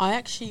I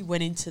actually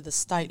went into the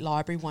State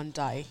Library one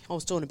day. I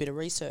was doing a bit of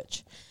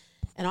research,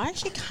 and I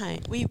actually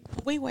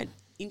we went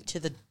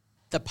into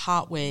the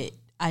part where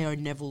A.O.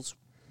 Neville's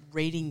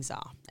readings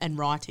are and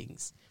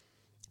writings,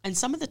 and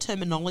some of the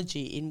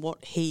terminology in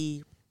what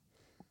he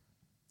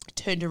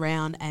turned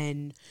around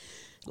and,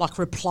 like,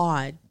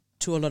 replied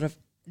to a lot of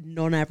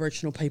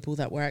non-Aboriginal people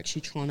that were actually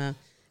trying to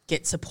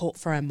get support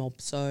for our mob.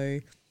 So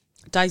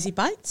Daisy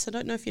Bates, I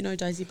don't know if you know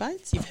Daisy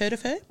Bates. You've heard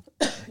of her?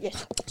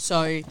 Yes.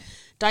 So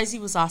Daisy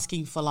was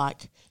asking for,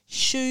 like,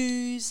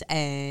 shoes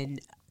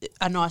and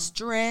a nice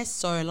dress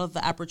so a lot of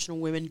the Aboriginal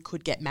women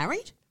could get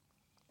married.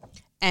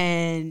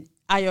 And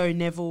A.O.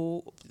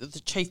 Neville, the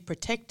Chief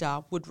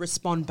Protector, would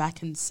respond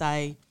back and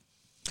say,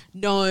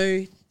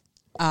 no,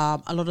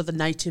 a lot of the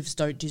natives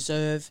don't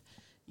deserve,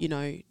 you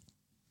know,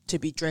 to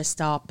be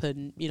dressed up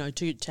and, you know,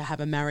 to have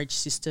a marriage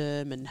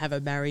system and have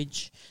a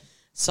marriage.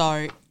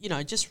 So, you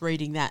know, just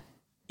reading that,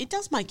 it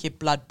does make your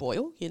blood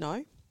boil, you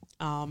know,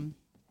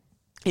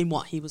 in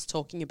what he was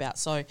talking about.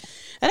 So it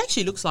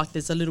actually looks like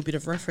there's a little bit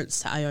of reference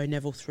to A.O.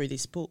 Neville through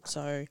this book.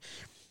 So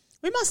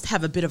we must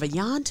have a bit of a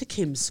yarn to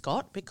Kim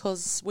Scott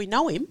because we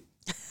know him.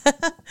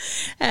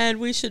 And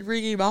we should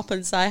ring him up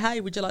and say,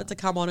 hey, would you like to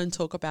come on and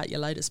talk about your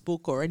latest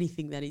book or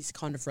anything that he's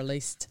kind of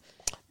released?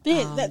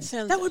 Yeah,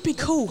 that would be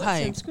cool,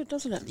 hey? Sounds good,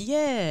 doesn't it?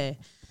 Yeah.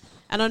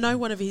 And I know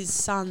one of his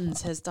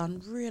sons has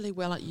done really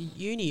well at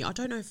uni. I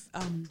don't know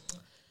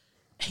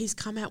if he's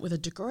come out with a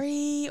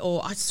degree,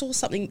 or I saw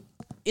something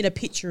in a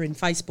picture in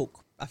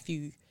Facebook a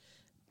few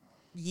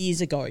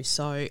years ago.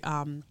 So,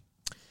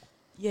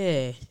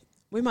 yeah,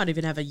 we might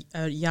even have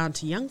a yarn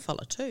to young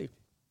fella too.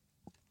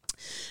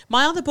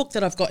 My other book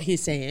that I've got here,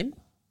 Sam,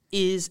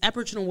 is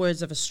Aboriginal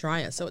Words of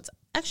Australia. So it's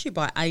actually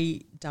by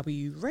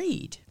A.W.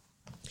 Reid.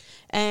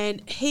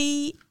 And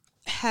he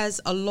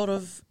has a lot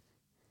of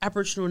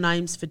Aboriginal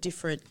names for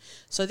different...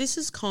 So this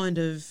is kind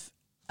of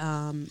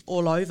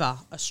all over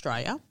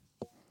Australia.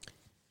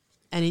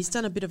 And he's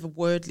done a bit of a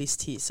word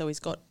list here. So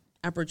he's got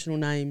Aboriginal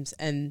names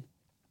and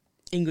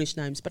English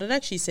names. But it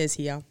actually says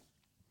here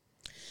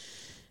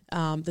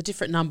the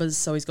different numbers.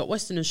 So he's got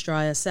Western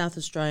Australia, South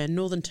Australia,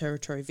 Northern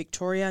Territory,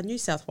 Victoria, New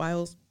South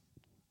Wales,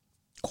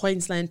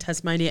 Queensland,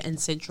 Tasmania and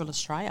Central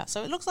Australia.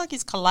 So it looks like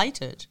he's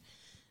collated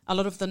a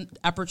lot of the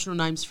Aboriginal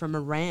names from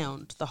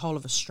around the whole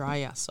of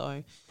Australia.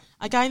 So,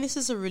 again, this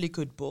is a really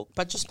good book,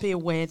 but just be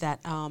aware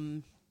that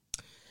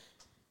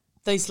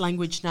these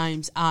language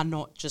names are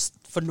not just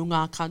for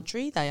Noongar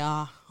country, they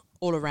are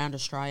all around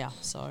Australia.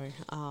 So,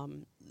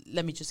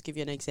 let me just give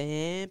you an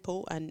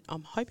example, and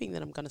I'm hoping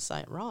that I'm going to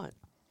say it right.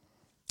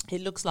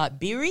 It looks like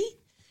Biri.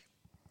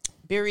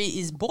 Biri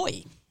is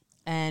boy,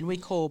 and we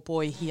call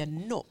boy here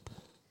Nup.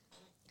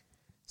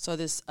 So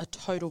there's a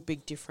total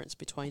big difference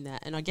between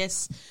that. And I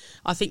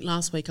think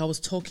last week I was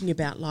talking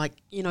about, like,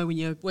 you know, when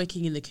you're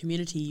working in the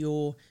community,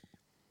 you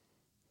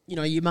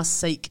must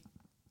seek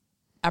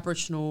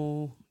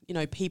Aboriginal,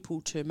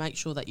 people to make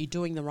sure that you're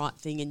doing the right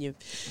thing and you're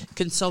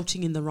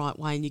consulting in the right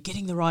way and you're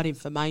getting the right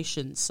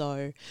information.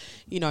 So,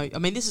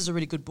 this is a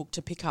really good book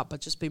to pick up, but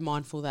just be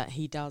mindful that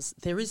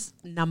there is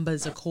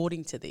numbers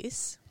according to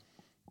this.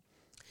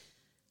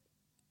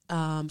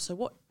 So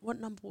what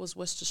number was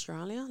West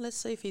Australia? Let's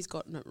see if he's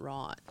gotten it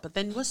right. But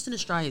then Western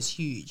Australia is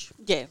huge.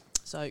 Yeah.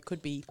 So it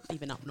could be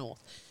even up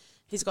north.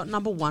 He's got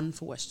number 1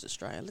 for West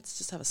Australia. Let's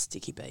just have a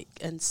sticky beak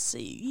and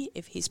see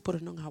if he's put a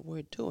Noongar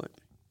word to it.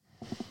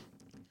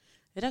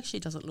 It actually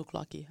doesn't look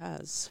like he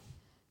has.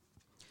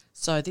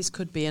 So this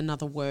could be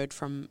another word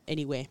from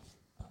anywhere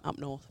up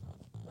north,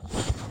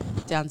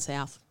 down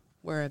south,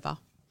 wherever.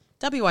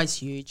 WA's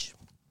huge.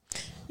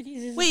 It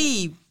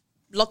is,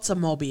 lots of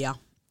mob here.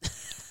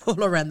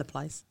 All around the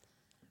place.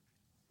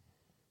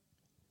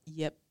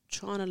 Yep,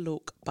 trying to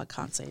look, but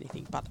can't see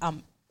anything. But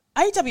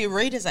A.W.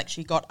 Reid has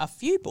actually got a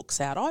few books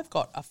out. I've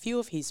got a few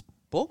of his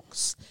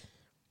books,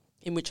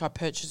 in which I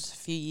purchased a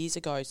few years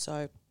ago.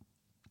 So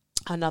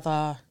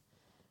another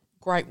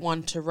great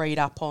one to read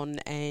up on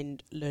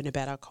and learn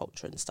about our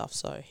culture and stuff.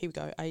 So here we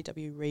go,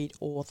 A.W. Reid,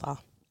 author.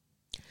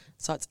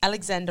 So it's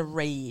Alexander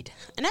Reid.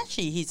 And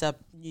actually he's a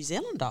New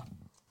Zealander.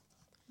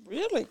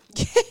 Really?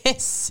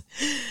 Yes.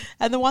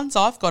 And the ones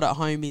I've got at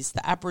home is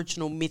the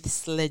Aboriginal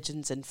Myths,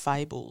 Legends and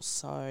Fables.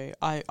 So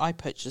I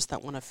purchased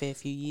that one a fair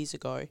few years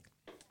ago.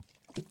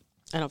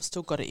 And I've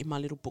still got it in my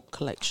little book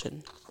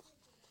collection.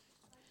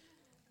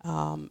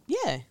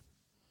 Yeah.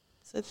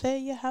 So there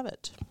you have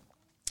it.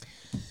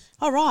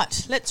 All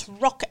right, let's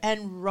rock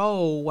and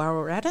roll while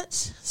we're at it.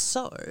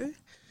 So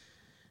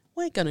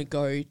we're going to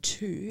go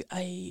to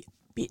a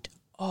bit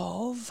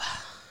of,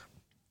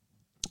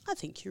 I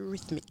think,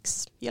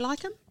 Eurythmics. You like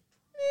them?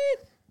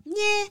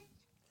 Yeah,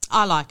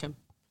 I like them.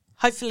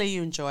 Hopefully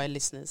you enjoy,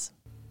 listeners.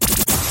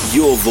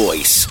 Your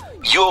voice,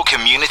 your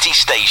community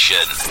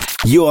station.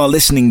 You are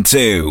listening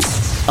to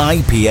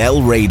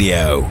IPL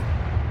Radio.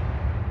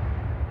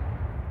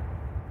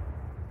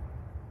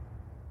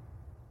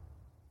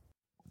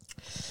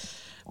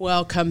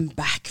 Welcome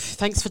back.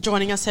 Thanks for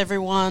joining us,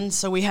 everyone.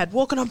 So we had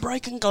Walking on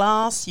Broken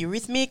Glass,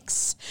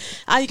 Eurythmics,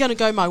 Are You Going to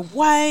Go My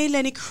Way,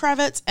 Lenny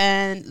Kravitz,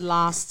 and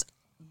last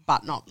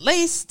but not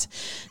least,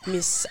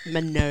 Miss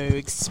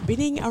Minogue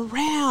spinning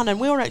around. And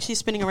we were actually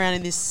spinning around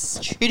in this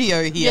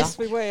studio here. Yes,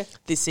 we were.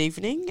 This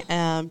evening,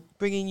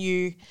 bringing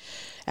you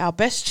our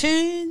best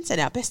tunes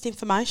and our best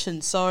information.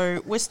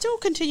 So we're still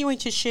continuing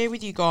to share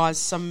with you guys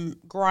some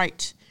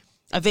great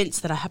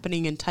events that are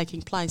happening and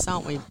taking place,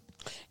 aren't we?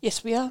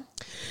 Yes, we are.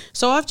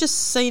 So I've just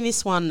seen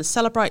this one,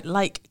 Celebrate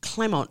Lake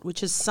Clermont,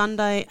 which is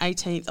Sunday,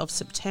 18th of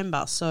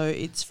September. So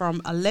it's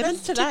from 11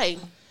 That's today.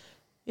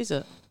 Is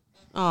it?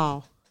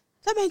 Oh,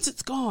 that means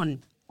it's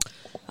gone.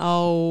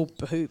 Oh,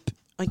 poop.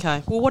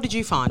 Okay, well, what did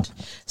you find?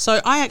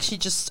 So I actually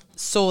just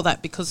saw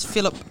that because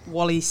Philip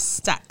Wally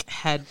Stack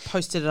had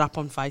posted it up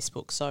on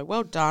Facebook. So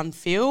well done,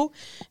 Phil.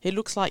 It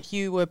looks like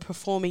you were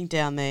performing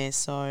down there.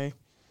 So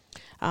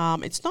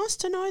it's nice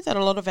to know that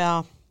a lot of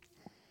our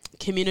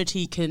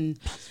community can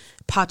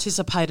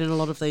participate in a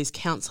lot of these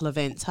council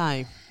events,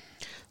 hey?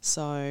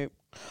 So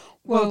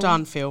well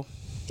done, Phil.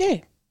 Yeah.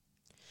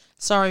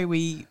 Sorry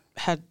we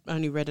had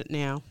only read it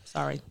now.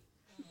 Sorry.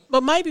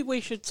 Well, maybe we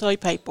should say,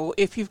 people,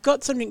 if you've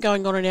got something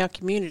going on in our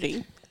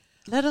community,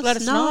 let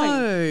us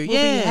know. We'll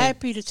be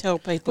happy to tell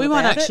people. We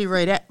might actually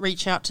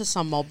reach out to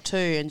some mob too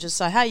and just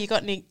say, hey, you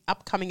got any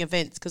upcoming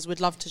events? Because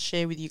we'd love to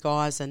share with you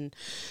guys and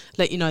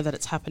let you know that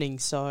it's happening.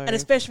 So, and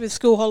especially with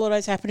school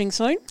holidays happening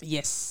soon.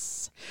 Yes.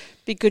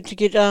 Be good to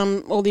get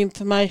all the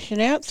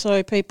information out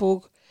so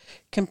people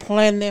can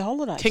plan their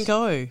holidays. Can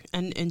go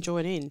and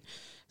join in.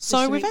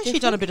 So we've actually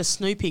done a bit of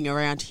snooping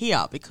around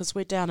here because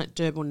we're down at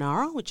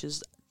Derby-Nara, which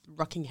is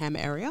Rockingham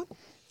area,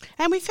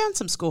 and we found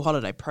some school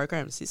holiday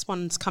programs. This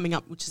one's coming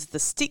up, which is the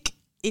stick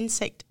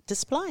insect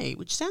display,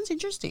 which sounds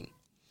interesting.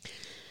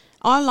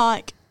 I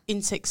like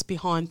insects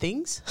behind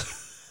things,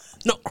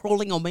 not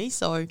crawling on me,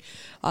 so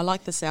I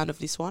like the sound of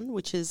this one,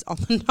 which is on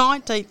the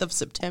 19th of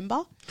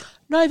September.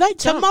 No, they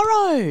jump.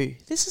 Tomorrow.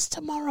 This is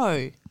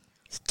tomorrow.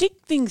 Stick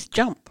things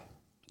jump.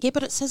 Yeah,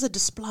 but it says a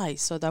display,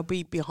 so they'll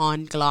be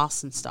behind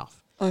glass and stuff.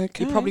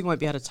 Okay. You probably won't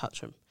be able to touch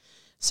them.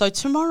 So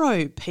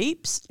tomorrow,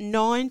 peeps,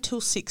 9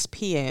 till 6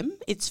 p.m.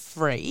 It's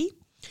free.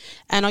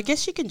 And I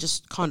guess you can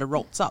just kind of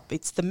rocks up.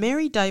 It's the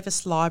Mary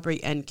Davis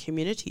Library and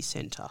Community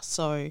Centre.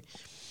 So,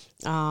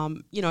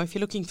 you know, if you're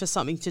looking for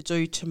something to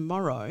do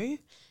tomorrow,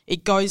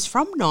 it goes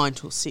from 9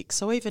 till 6.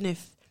 So even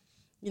if,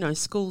 you know,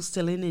 school's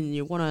still in and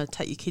you want to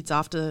take your kids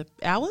after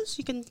hours,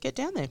 you can get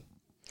down there.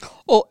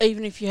 Or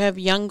even if you have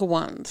younger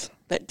ones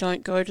that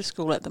don't go to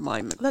school at the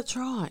moment. That's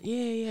right,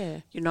 yeah.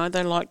 You know,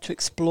 they like to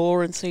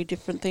explore and see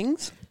different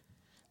things.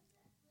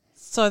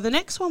 So the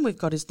next one we've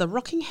got is the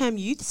Rockingham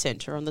Youth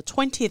Centre on the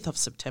 20th of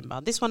September.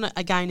 This one,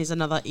 again, is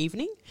another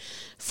evening,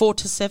 4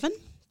 to 7.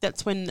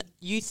 That's when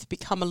youth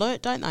become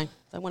alert, don't they?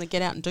 They want to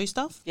get out and do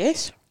stuff.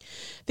 Yes.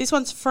 This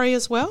one's free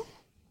as well,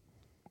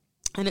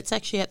 and it's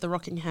actually at the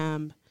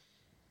Rockingham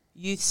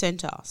Youth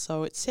Centre.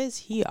 So it says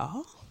here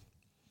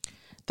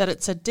that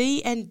it's a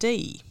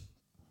D&D.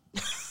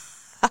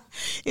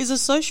 Is a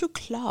social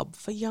club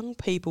for young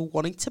people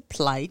wanting to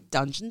play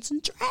Dungeons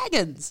and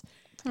Dragons.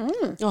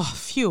 Oh,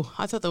 phew.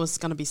 I thought there was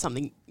going to be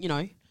something, you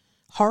know,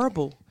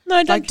 horrible. No,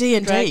 like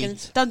Dungeons D&D.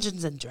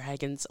 Dungeons and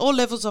Dragons. All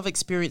levels of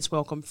experience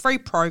welcome. Free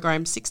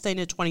program, 16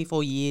 to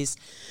 24 years.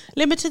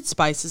 Limited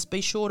spaces. Be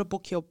sure to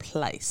book your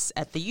place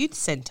at the Youth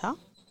Centre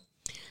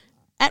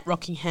at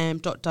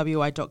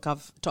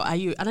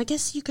rockingham.wa.gov.au. And I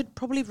guess you could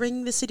probably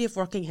ring the City of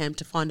Rockingham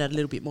to find out a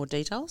little bit more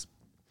details.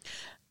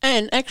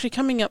 And actually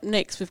coming up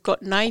next, we've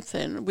got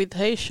Nathan with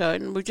his show,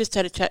 and we've just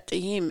had a chat to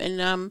him,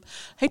 and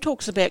he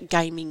talks about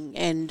gaming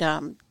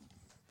and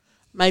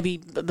maybe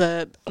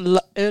the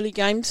early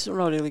games, or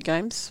not early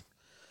games.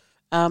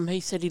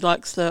 He said he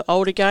likes the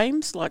older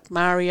games like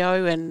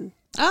Mario and...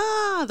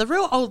 the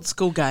real old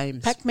school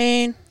games.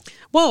 Pac-Man.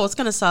 Well, I was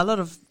going to say a lot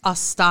of us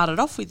started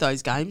off with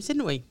those games,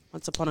 didn't we,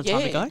 once upon a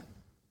time ago?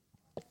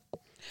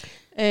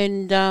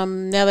 And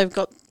now they've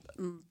got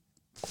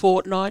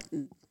Fortnite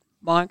and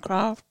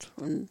Minecraft,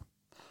 and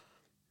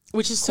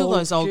which is still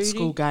those old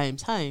school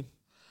games, hey?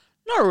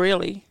 Not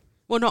really.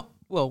 Well,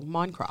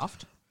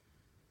 Minecraft.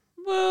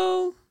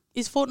 Well,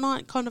 is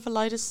Fortnite kind of a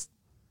latest?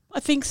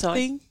 I think so.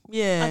 Thing?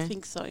 Yeah, I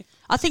think so.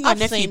 I think my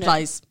nephew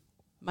plays.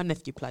 My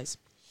nephew plays.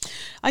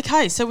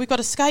 Okay, so we've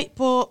got a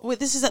skateboard. Well,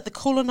 this is at the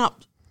Coolin'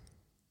 Up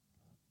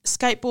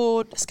skate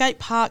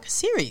park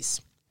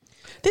series.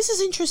 This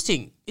is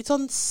interesting. It's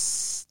on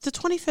the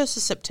 21st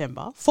of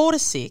September, 4 to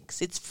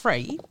 6. It's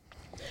free.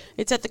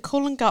 It's at the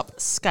Coolungup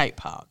Skate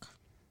Park.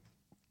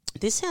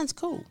 This sounds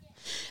cool.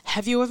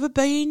 Have you ever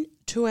been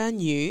to our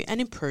new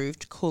and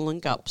improved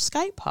Coolungup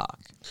Skate Park?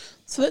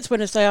 So that's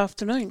Wednesday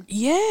afternoon.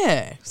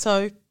 Yeah.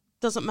 So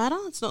doesn't matter.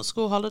 It's not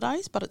school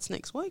holidays, but it's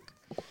next week.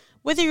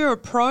 Whether you're a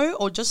pro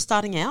or just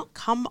starting out,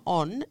 come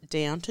on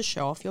down to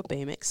show off your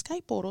BMX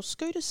skateboard or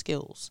scooter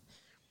skills.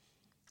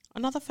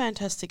 Another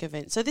fantastic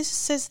event. So this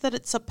says that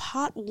it's a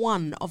part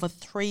 1 of a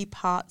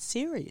 3-part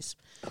series.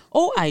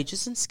 All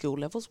ages and skill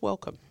levels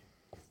welcome.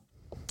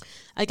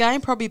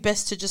 Again, probably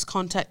best to just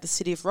contact the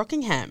City of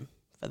Rockingham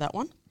for that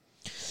one.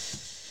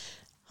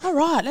 All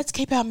right, let's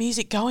keep our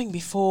music going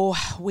before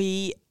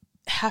we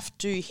have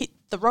to hit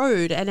the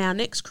road and our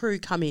next crew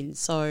come in.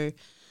 So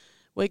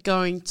we're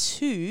going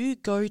to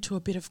go to a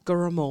bit of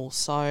Gurrumul.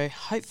 So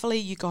hopefully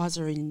you guys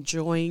are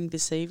enjoying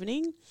this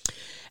evening.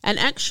 And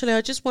actually,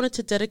 I just wanted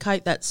to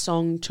dedicate that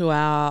song to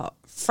our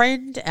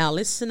friend, our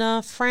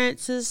listener,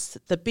 Francis.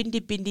 The Bindi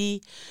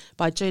Bindi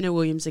by Gina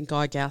Williams and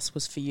Guy Gauss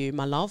was for you,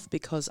 my love,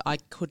 because I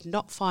could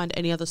not find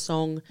any other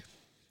song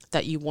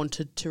that you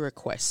wanted to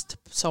request.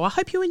 So I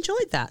hope you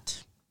enjoyed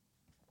that.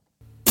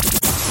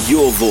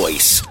 Your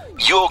voice,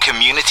 your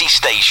community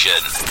station.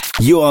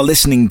 You are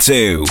listening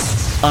to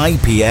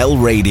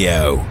IPL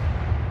Radio.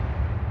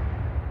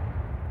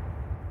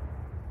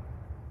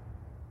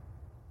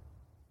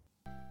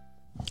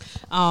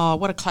 Oh,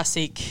 what a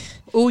classic.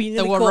 Oh, you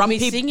nearly caught me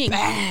singing.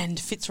 Band,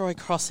 Fitzroy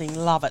Crossing,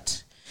 love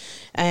it.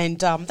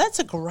 And that's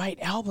a great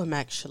album,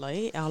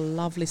 actually. I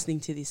love listening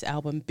to this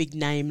album, Big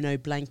Name, No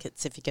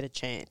Blankets, if you get a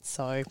chance.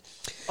 So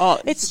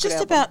it's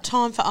just about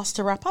time for us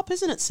to wrap up,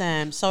 isn't it,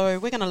 Sam? So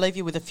we're going to leave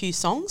you with a few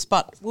songs,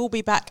 but we'll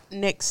be back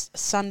next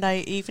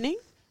Sunday evening.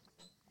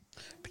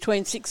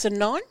 Between 6 and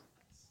 9.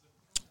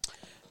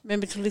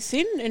 Remember to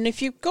listen. And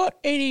if you've got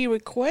any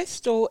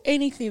requests or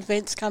any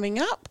events coming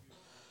up,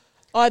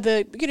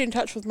 either get in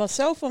touch with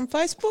myself on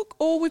Facebook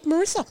or with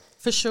Marissa.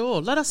 For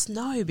sure. Let us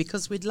know,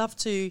 because we'd love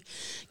to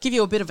give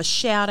you a bit of a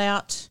shout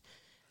out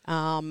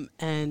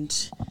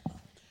and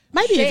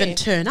maybe even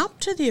turn up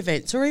to the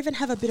events or even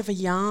have a bit of a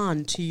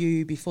yarn to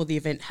you before the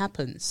event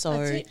happens.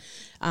 So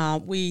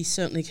we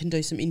certainly can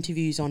do some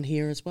interviews on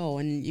here as well,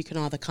 and you can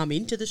either come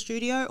into the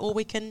studio or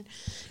we can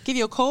give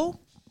you a call,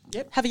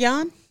 have a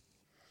yarn.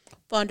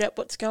 Find out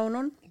what's going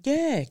on.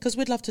 Yeah, because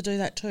we'd love to do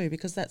that too,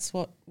 because that's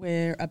what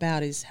we're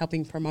about, is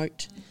helping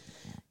promote,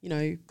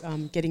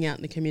 getting out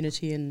in the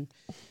community and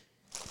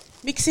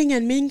mixing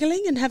and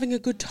mingling and having a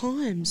good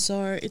time.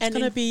 So it's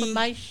going to be...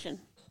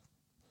 information.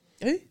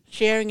 Who?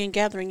 Sharing and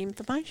gathering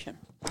information.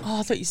 Oh,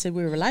 I thought you said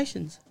we were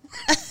relations.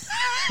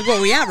 Well,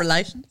 we are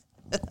relations.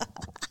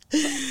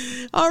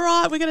 All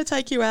right, we're going to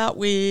take you out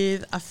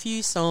with a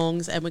few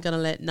songs, and we're going to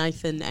let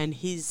Nathan and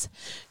his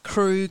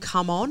crew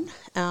come on,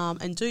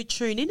 and do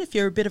tune in if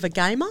you're a bit of a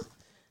gamer,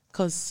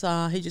 because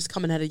he just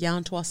come and had a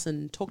yarn to us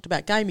and talked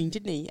about gaming,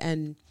 didn't he?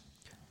 And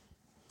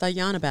they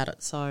yarn about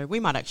it, so we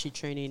might actually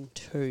tune in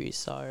too.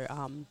 So,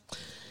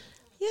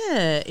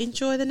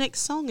 enjoy the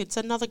next song. It's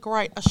another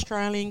great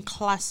Australian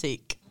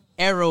classic,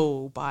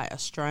 Errol by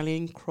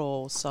Australian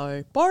Crawl.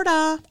 So,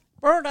 border.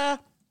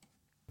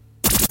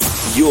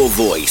 Your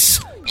voice,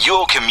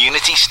 your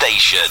community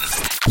station.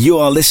 You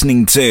are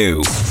listening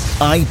to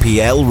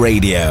IPL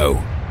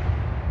Radio.